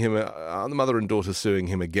suing him? Aren't the mother and daughter suing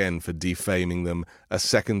him again for defaming them a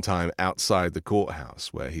second time outside the courthouse,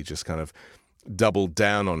 where he just kind of doubled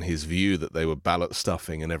down on his view that they were ballot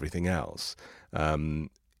stuffing and everything else?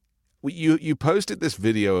 You posted this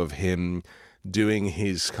video of him doing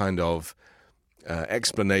his kind of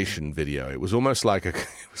explanation video. It was almost like it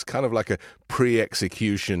was kind of like a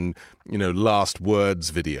pre-execution, last words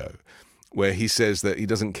video, where he says that he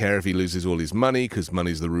doesn't care if he loses all his money because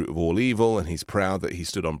money's the root of all evil, and he's proud that he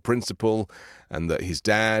stood on principle, and that his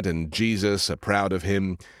dad and Jesus are proud of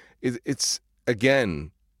him. It's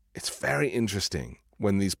very interesting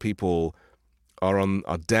when these people are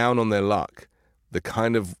down on their luck, the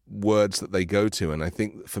kind of words that they go to. And I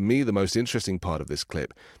think for me, the most interesting part of this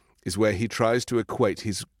clip is where he tries to equate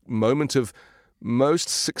his moment of most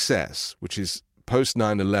success, which is post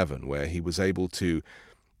 9/11, where he was able to,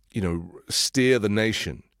 steer the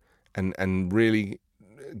nation and really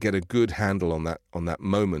get a good handle on that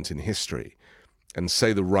moment in history and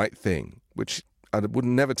say the right thing, which I would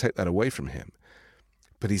never take that away from him.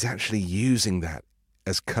 But he's actually using that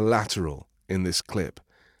as collateral in this clip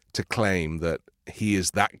to claim that he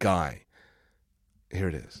is that guy. Here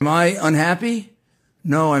it is. Am I unhappy?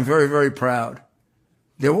 No, I'm very, very proud.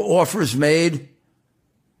 There were offers made.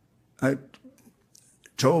 I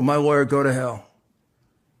told my lawyer, go to hell.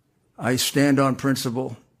 I stand on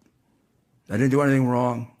principle. I didn't do anything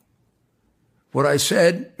wrong. What I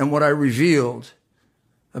said and what I revealed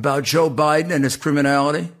about Joe Biden and his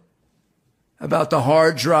criminality, about the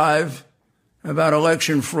hard drive, about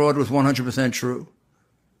election fraud was 100% true.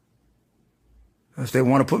 If they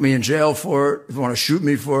want to put me in jail for it, if they want to shoot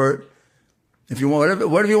me for it, if you want,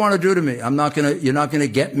 whatever you want to do to me, you're not going to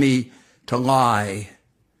get me to lie.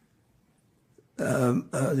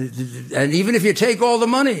 And even if you take all the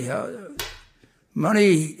money,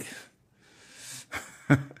 money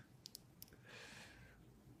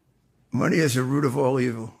is the root of all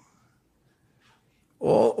evil.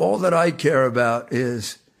 All that I care about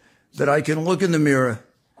is that I can look in the mirror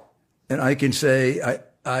and I can say,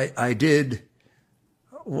 I did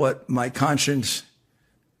what my conscience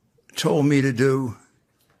told me to do,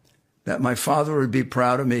 that my father would be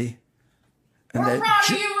proud of me. And We're proud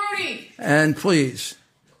of you, Rudy! And please,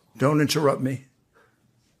 don't interrupt me.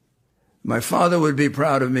 My father would be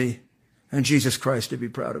proud of me, and Jesus Christ would be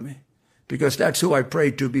proud of me, because that's who I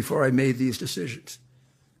prayed to before I made these decisions,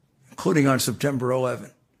 including on September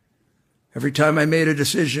 11. Every time I made a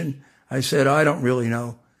decision, I said, I don't really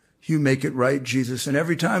know. You make it right, Jesus. And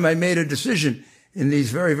every time I made a decision in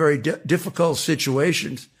these very, very difficult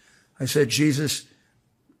situations, I said, Jesus,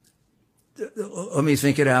 let me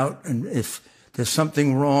think it out. And if there's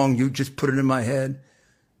something wrong, you just put it in my head.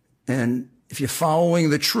 And if you're following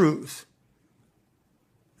the truth,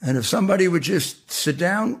 and if somebody would just sit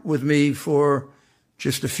down with me for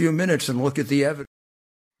just a few minutes and look at the evidence.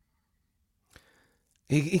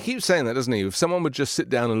 He keeps saying that, doesn't he? If someone would just sit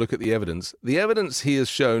down and look at the evidence he has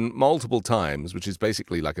shown multiple times, which is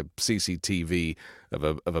basically like a CCTV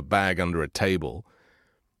of a bag under a table,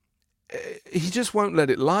 he just won't let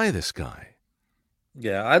it lie, this guy.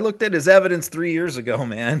 Yeah, I looked at his evidence 3 years ago,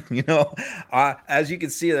 man. As you can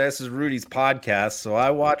see, this is Rudy's podcast. So I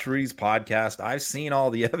watch Rudy's podcast. I've seen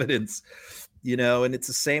all the evidence, and it's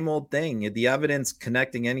the same old thing. The evidence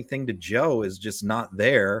connecting anything to Joe is just not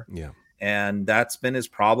there. Yeah. And that's been his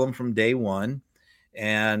problem from day one.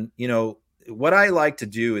 And, what I like to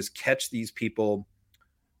do is catch these people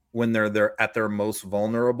when they're at their most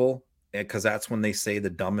vulnerable, because that's when they say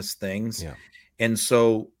the dumbest things. Yeah. And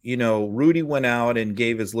so, Rudy went out and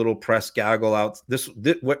gave his little press gaggle out. This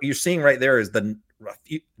what you're seeing right there is the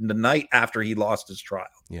night after he lost his trial.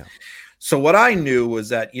 Yeah. So what I knew was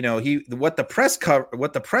that, what the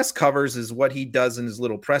press covers is what he does in his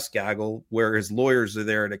little press gaggle, where his lawyers are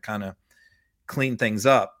there to kind of clean things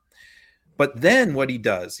up. But then what he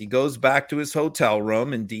does, he goes back to his hotel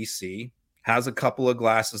room in DC, has a couple of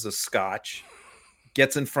glasses of scotch,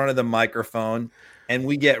 gets in front of the microphone, and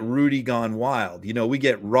we get Rudy gone wild. We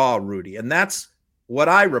get raw Rudy. And that's what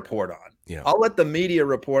I report on. Yeah. I'll let the media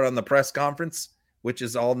report on the press conference, which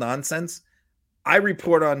is all nonsense. I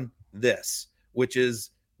report on this, which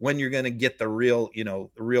is when you're going to get the real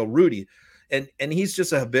Rudy. And he's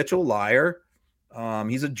just a habitual liar.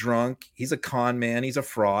 He's a drunk. He's a con man. He's a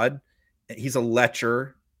fraud. He's a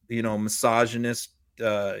lecher, misogynist.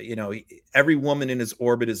 Every woman in his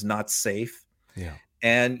orbit is not safe. Yeah.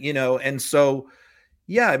 And so,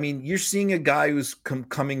 yeah, I mean, you're seeing a guy who's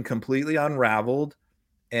coming completely unraveled.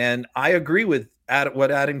 And I agree with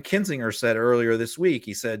what Adam Kinzinger said earlier this week.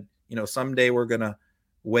 He said, someday we're going to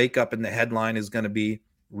wake up and the headline is going to be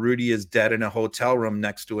Rudy is dead in a hotel room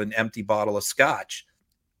next to an empty bottle of scotch.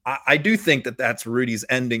 I do think that that's Rudy's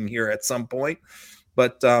ending here at some point.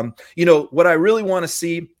 But, what I really want to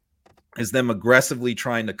see is them aggressively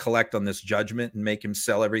trying to collect on this judgment and make him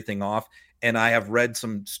sell everything off. And I have read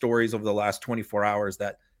some stories over the last 24 hours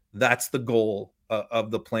that that's the goal of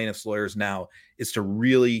the plaintiff's lawyers now, is to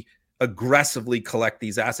really aggressively collect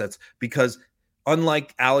these assets, because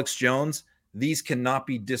unlike Alex Jones, these cannot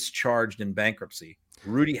be discharged in bankruptcy.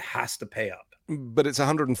 Rudy has to pay up. But it's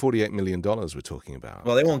 $148 million we're talking about.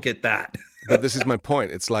 Well, they won't get that. But this is my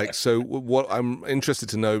point. It's like, so what I'm interested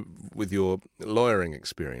to know with your lawyering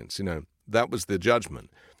experience, that was the judgment.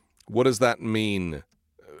 What does that mean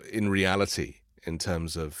in reality in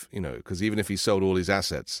terms of, because even if he sold all his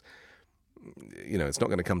assets, it's not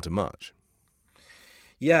going to come to much.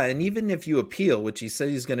 Yeah, and even if you appeal, which he said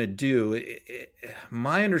he's going to do,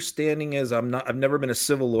 my understanding is I've never been a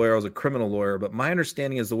civil lawyer, I was a criminal lawyer, but my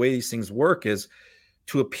understanding is the way these things work is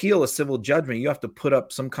to appeal a civil judgment, you have to put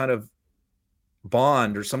up some kind of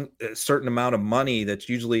bond or some certain amount of money that's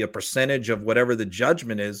usually a percentage of whatever the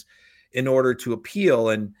judgment is in order to appeal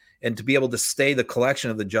and to be able to stay the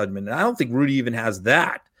collection of the judgment. And I don't think Rudy even has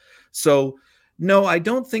that. So no, I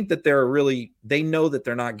don't think that they know that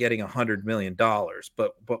they're not getting $100 million,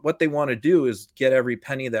 but what they want to do is get every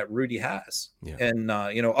penny that Rudy has. Yeah. And,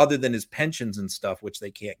 other than his pensions and stuff, which they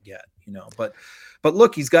can't get, but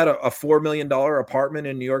look, he's got a $4 million apartment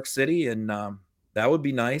in New York City, and that would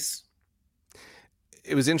be nice.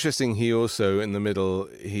 It was interesting. He also, in the middle,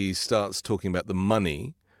 he starts talking about the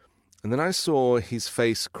money, and then I saw his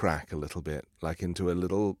face crack a little bit, like into a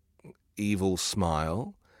little evil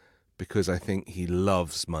smile, because I think he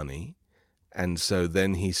loves money. And so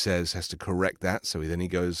then he has to correct that. So then he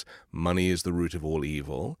goes, money is the root of all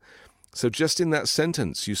evil. So just in that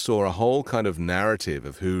sentence, you saw a whole kind of narrative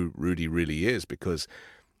of who Rudy really is, because,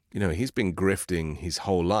 he's been grifting his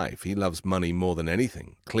whole life. He loves money more than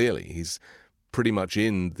anything. Clearly, he's pretty much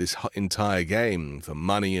in this entire game for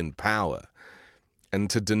money and power. And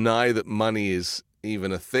to deny that money is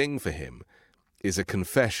even a thing for him is a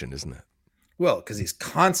confession, isn't it? Well, because he's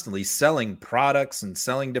constantly selling products and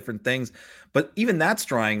selling different things, but even that's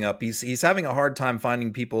drying up. He's having a hard time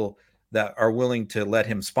finding people that are willing to let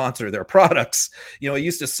him sponsor their products. He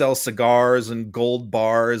used to sell cigars and gold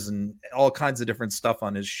bars and all kinds of different stuff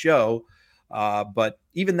on his show, but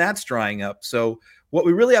even that's drying up. So what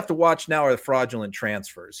we really have to watch now are the fraudulent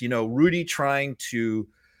transfers. Rudy trying to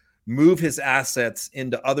move his assets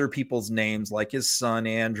into other people's names, like his son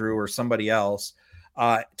Andrew or somebody else,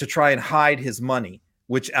 to try and hide his money,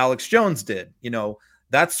 which Alex Jones did.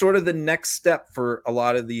 That's sort of the next step for a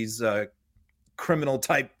lot of these criminal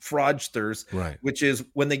type fraudsters, right? Which is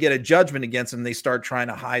when they get a judgment against them, they start trying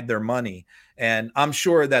to hide their money. And I'm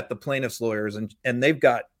sure that the plaintiff's lawyers, and they've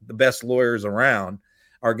got the best lawyers around,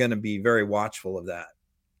 are going to be very watchful of that.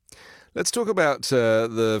 Let's talk about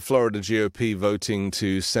the Florida GOP voting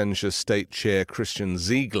to censure State Chair Christian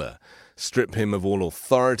Ziegler, strip him of all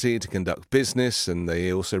authority to conduct business, and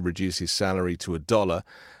they also reduce his salary to $1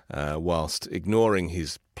 whilst ignoring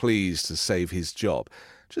his pleas to save his job.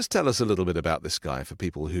 Just tell us a little bit about this guy for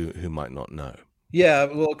people who might not know. Yeah,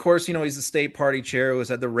 well, of course, he's the state party chair who has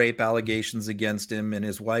had the rape allegations against him, and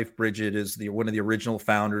his wife, Bridget, is one of the original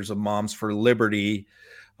founders of Moms for Liberty.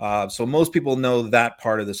 So most people know that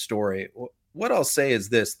part of the story. What I'll say is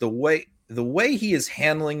this: the way he is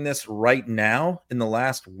handling this right now in the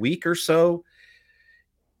last week or so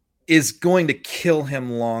is going to kill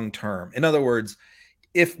him long term. In other words,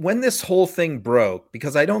 when this whole thing broke,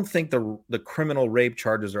 because I don't think the criminal rape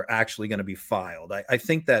charges are actually going to be filed. I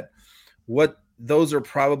think that those are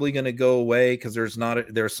probably going to go away because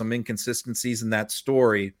there's some inconsistencies in that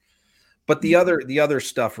story. But the other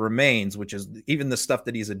stuff remains, which is even the stuff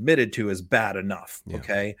that he's admitted to is bad enough. Yeah.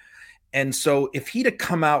 Okay. And so if he'd have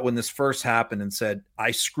come out when this first happened and said,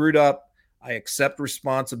 I screwed up, I accept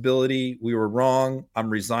responsibility, we were wrong, I'm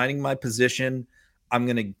resigning my position, I'm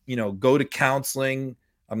going to, go to counseling,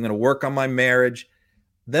 I'm going to work on my marriage,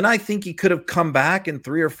 then I think he could have come back in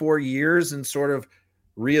 3 or 4 years and sort of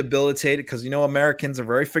rehabilitated, because, Americans are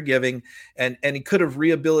very forgiving, and he could have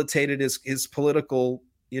rehabilitated his political,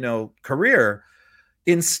 career.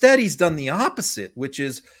 Instead, he's done the opposite, which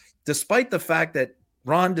is, despite the fact that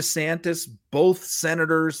Ron DeSantis, both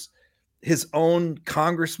senators, his own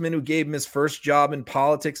congressman who gave him his first job in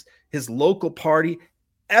politics, his local party,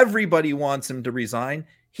 everybody wants him to resign.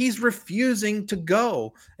 He's refusing to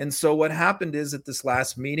go. And so what happened is, at this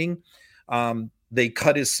last meeting, they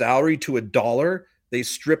cut his salary to $1. They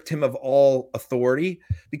stripped him of all authority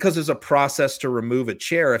because there's a process to remove a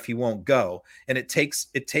chair if he won't go. And it takes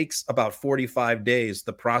about 45 days,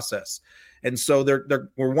 the process. And so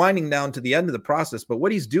we're winding down to the end of the process. But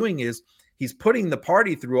what he's doing is he's putting the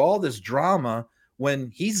party through all this drama when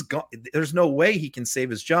he's gone. There's no way he can save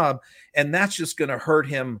his job. And that's just going to hurt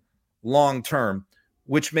him long term,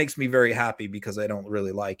 which makes me very happy because I don't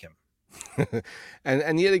really like him.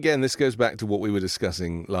 and yet again, this goes back to what we were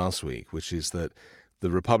discussing last week, which is that the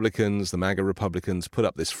Republicans, the MAGA Republicans, put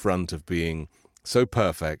up this front of being so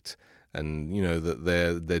perfect and,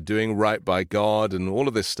 that they're doing right by God and all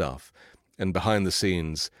of this stuff. And behind the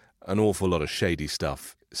scenes, an awful lot of shady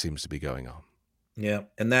stuff seems to be going on. Yeah,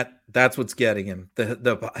 and that's what's getting him,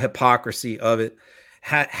 the hypocrisy of it.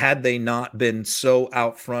 Had they not been so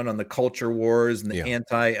out front on the culture wars and the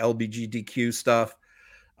anti-LGBTQ stuff,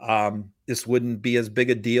 this wouldn't be as big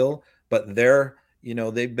a deal. but they're,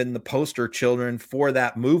 they've been the poster children for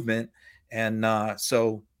that movement. And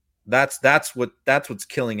so that's what's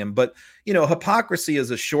killing him. But, hypocrisy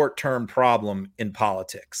is a short-term problem in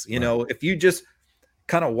politics. If you just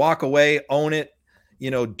kind of walk away, own it,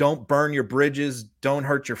 don't burn your bridges, don't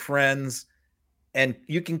hurt your friends, and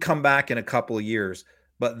you can come back in a couple of years.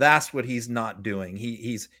 But that's what he's not doing.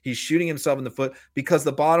 He's shooting himself in the foot, because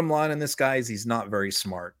the bottom line on this guy is he's not very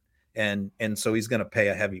smart. And so he's going to pay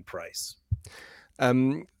a heavy price.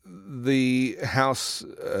 The House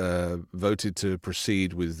voted to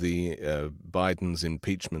proceed with the Biden's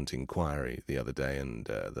impeachment inquiry the other day, and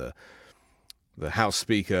the House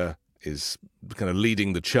Speaker is kind of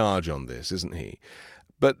leading the charge on this, isn't he?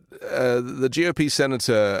 But the GOP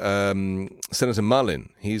Senator Mullin,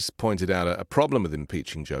 he's pointed out a problem with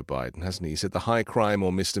impeaching Joe Biden, hasn't he? He said the high crime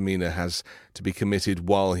or misdemeanor has to be committed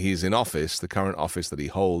while he's in office, the current office that he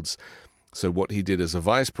holds. So what he did as a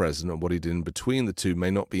vice president and what he did in between the two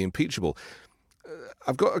may not be impeachable.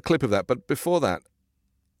 I've got a clip of that, but before that,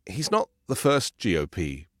 he's not the first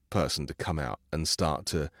GOP person to come out and start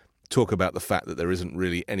to talk about the fact that there isn't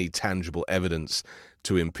really any tangible evidence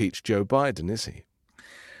to impeach Joe Biden, is he?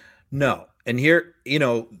 No. And here,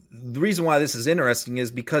 the reason why this is interesting is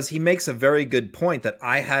because he makes a very good point that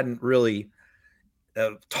I hadn't really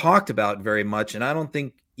talked about very much. And I don't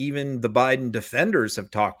think even the Biden defenders have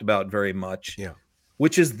talked about very much,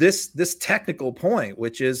 which is this technical point,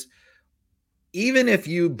 which is, even if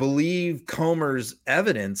you believe Comer's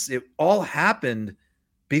evidence, it all happened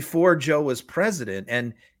before Joe was president,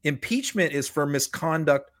 and impeachment is for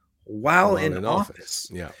misconduct while in office.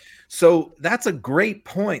 Yeah. So that's a great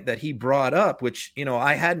point that he brought up, which,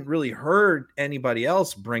 I hadn't really heard anybody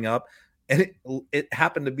else bring up. And it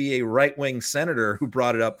happened to be a right-wing senator who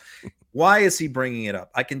brought it up. Why is he bringing it up?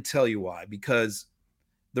 I can tell you why. Because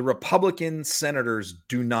the Republican senators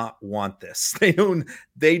do not want this. They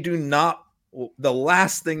do not. The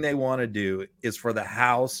last thing they want to do is for the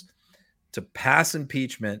House to pass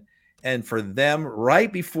impeachment, and for them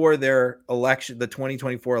right before their election, the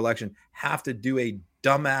 2024 election, have to do a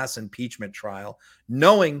dumbass impeachment trial,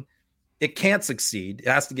 knowing it can't succeed. It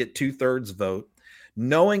has to get 2/3 vote,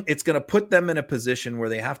 knowing it's going to put them in a position where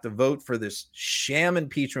they have to vote for this sham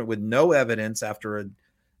impeachment with no evidence after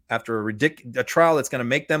a trial that's going to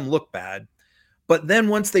make them look bad. But then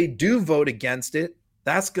once they do vote against it,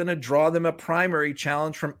 that's going to draw them a primary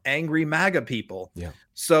challenge from angry MAGA people. Yeah.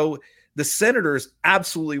 So the senators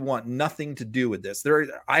absolutely want nothing to do with this.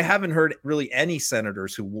 I haven't heard really any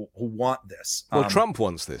senators who want this. Well, Trump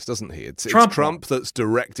wants this, doesn't he? It's Trump that's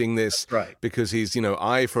directing this, right? Because he's,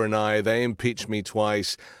 eye for an eye. They impeached me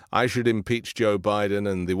twice. I should impeach Joe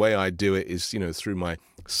Biden, and the way I do it is, through my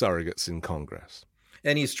surrogates in Congress.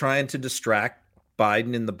 And he's trying to distract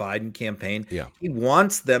Biden in the Biden campaign. Yeah. He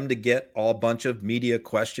wants them to get a bunch of media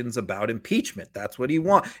questions about impeachment. That's what he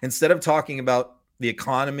wants. Instead of talking about the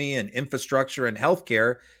economy and infrastructure and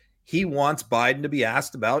healthcare, he wants Biden to be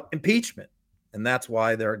asked about impeachment. And that's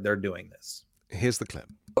why they're doing this. Here's the clip.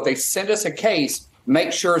 If they send us a case,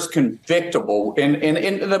 make sure it's convictable. And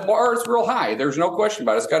the bar is real high. There's no question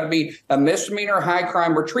about it. It's got to be a misdemeanor, high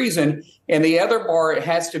crime, or treason. And the other bar, it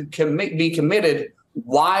has to be committed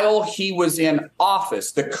while he was in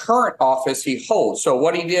office, the current office he holds. So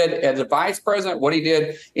what he did as a vice president, what he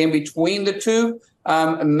did in between the two,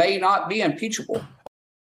 may not be impeachable.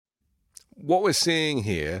 What we're seeing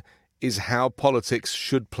here is how politics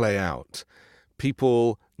should play out.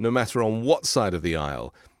 People, no matter on what side of the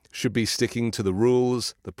aisle, should be sticking to the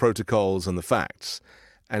rules, the protocols, and the facts.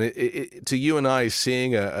 And to you and I,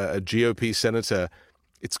 seeing a GOP senator,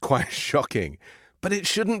 it's quite shocking. But it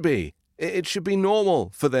shouldn't be. It should be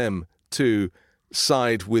normal for them to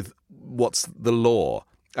side with what's the law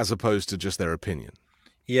as opposed to just their opinion.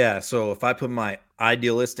 Yeah, so if I put my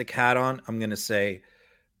idealistic hat on, I'm going to say,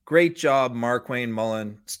 great job, Markwayne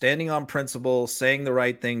Mullin, standing on principle, saying the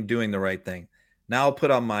right thing, doing the right thing. Now I'll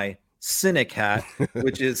put on my cynic hat,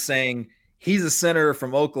 which is saying he's a senator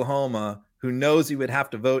from Oklahoma who knows he would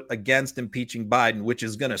have to vote against impeaching Biden, which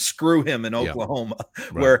is going to screw him in Oklahoma,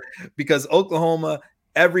 right. Because Oklahoma,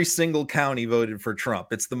 every single county voted for Trump.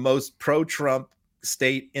 It's the most pro-Trump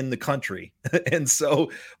state in the country. And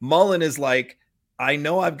so Mullin is like, I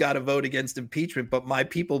know I've got to vote against impeachment, but my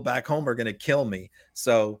people back home are going to kill me.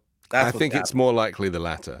 So that's I think it's more likely the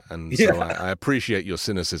latter. And so I appreciate your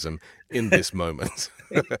cynicism in this moment.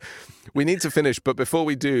 We need to finish, but before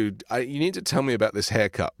we do, you need to tell me about this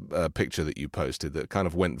haircut picture that you posted that kind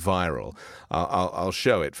of went viral. I'll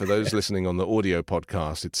show it. For those listening on the audio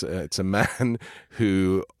podcast, it's a man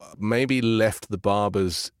who maybe left the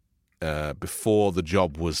barbers before the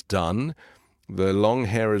job was done. The long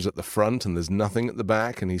hair is at the front and there's nothing at the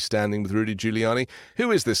back, and he's standing with Rudy Giuliani.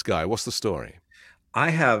 Who is this guy? What's the story? I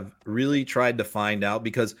have really tried to find out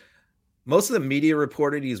because most of the media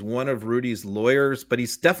reported he's one of Rudy's lawyers, but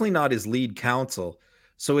he's definitely not his lead counsel.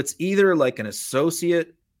 So it's either like an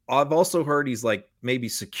associate. I've also heard he's like maybe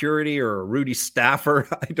security or a Rudy staffer.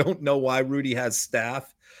 I don't know why Rudy has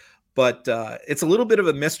staff, but it's a little bit of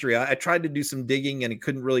a mystery. I tried to do some digging and I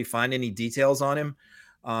couldn't really find any details on him.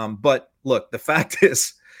 But look, the fact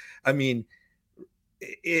is, I mean,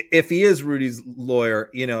 if he is Rudy's lawyer,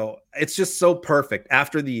 you know, it's just so perfect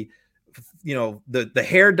after the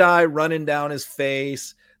hair dye running down his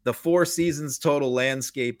face, the Four Seasons total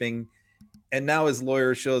landscaping, and now his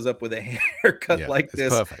lawyer shows up with a haircut like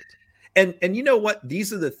this. Perfect. And you know what?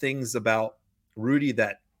 These are the things about Rudy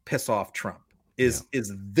that piss off Trump is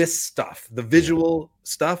this stuff, the visual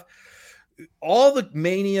stuff. All the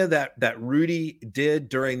mania that Rudy did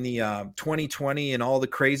during the 2020 and all the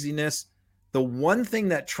craziness, the one thing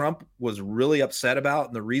that Trump was really upset about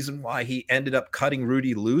and the reason why he ended up cutting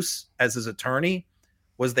Rudy loose as his attorney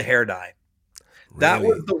was the hair dye. Really? That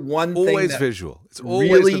was the one thing that visual. It's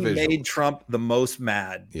always really the made Trump the most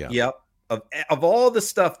mad. Yeah. Yep. Of all the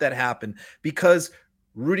stuff that happened, because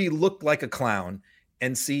Rudy looked like a clown.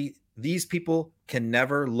 And see, these people can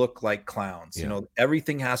never look like clowns. Yeah. You know,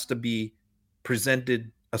 everything has to be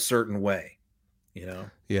presented a certain way, you know?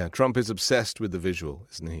 Yeah, Trump is obsessed with the visual,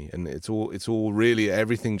 isn't he? And it's all really,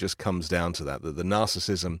 everything just comes down to that the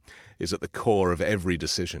narcissism is at the core of every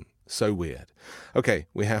decision. So weird. Okay,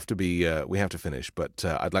 we have to finish, but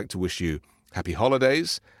I'd like to wish you happy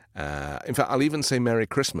holidays. In fact, I'll even say Merry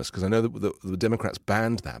Christmas, because I know that the Democrats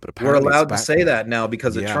banned that, but apparently we're allowed to say that now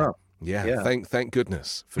because of Trump. Yeah, thank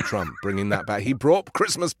goodness for Trump bringing that back. He brought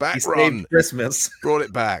Christmas back. He saved Christmas. Brought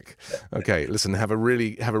it back. Okay, listen, have a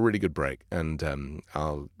really good break, and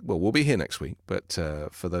we'll be here next week. But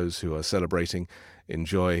for those who are celebrating,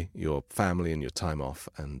 enjoy your family and your time off,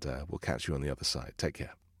 and we'll catch you on the other side. Take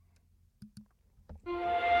care.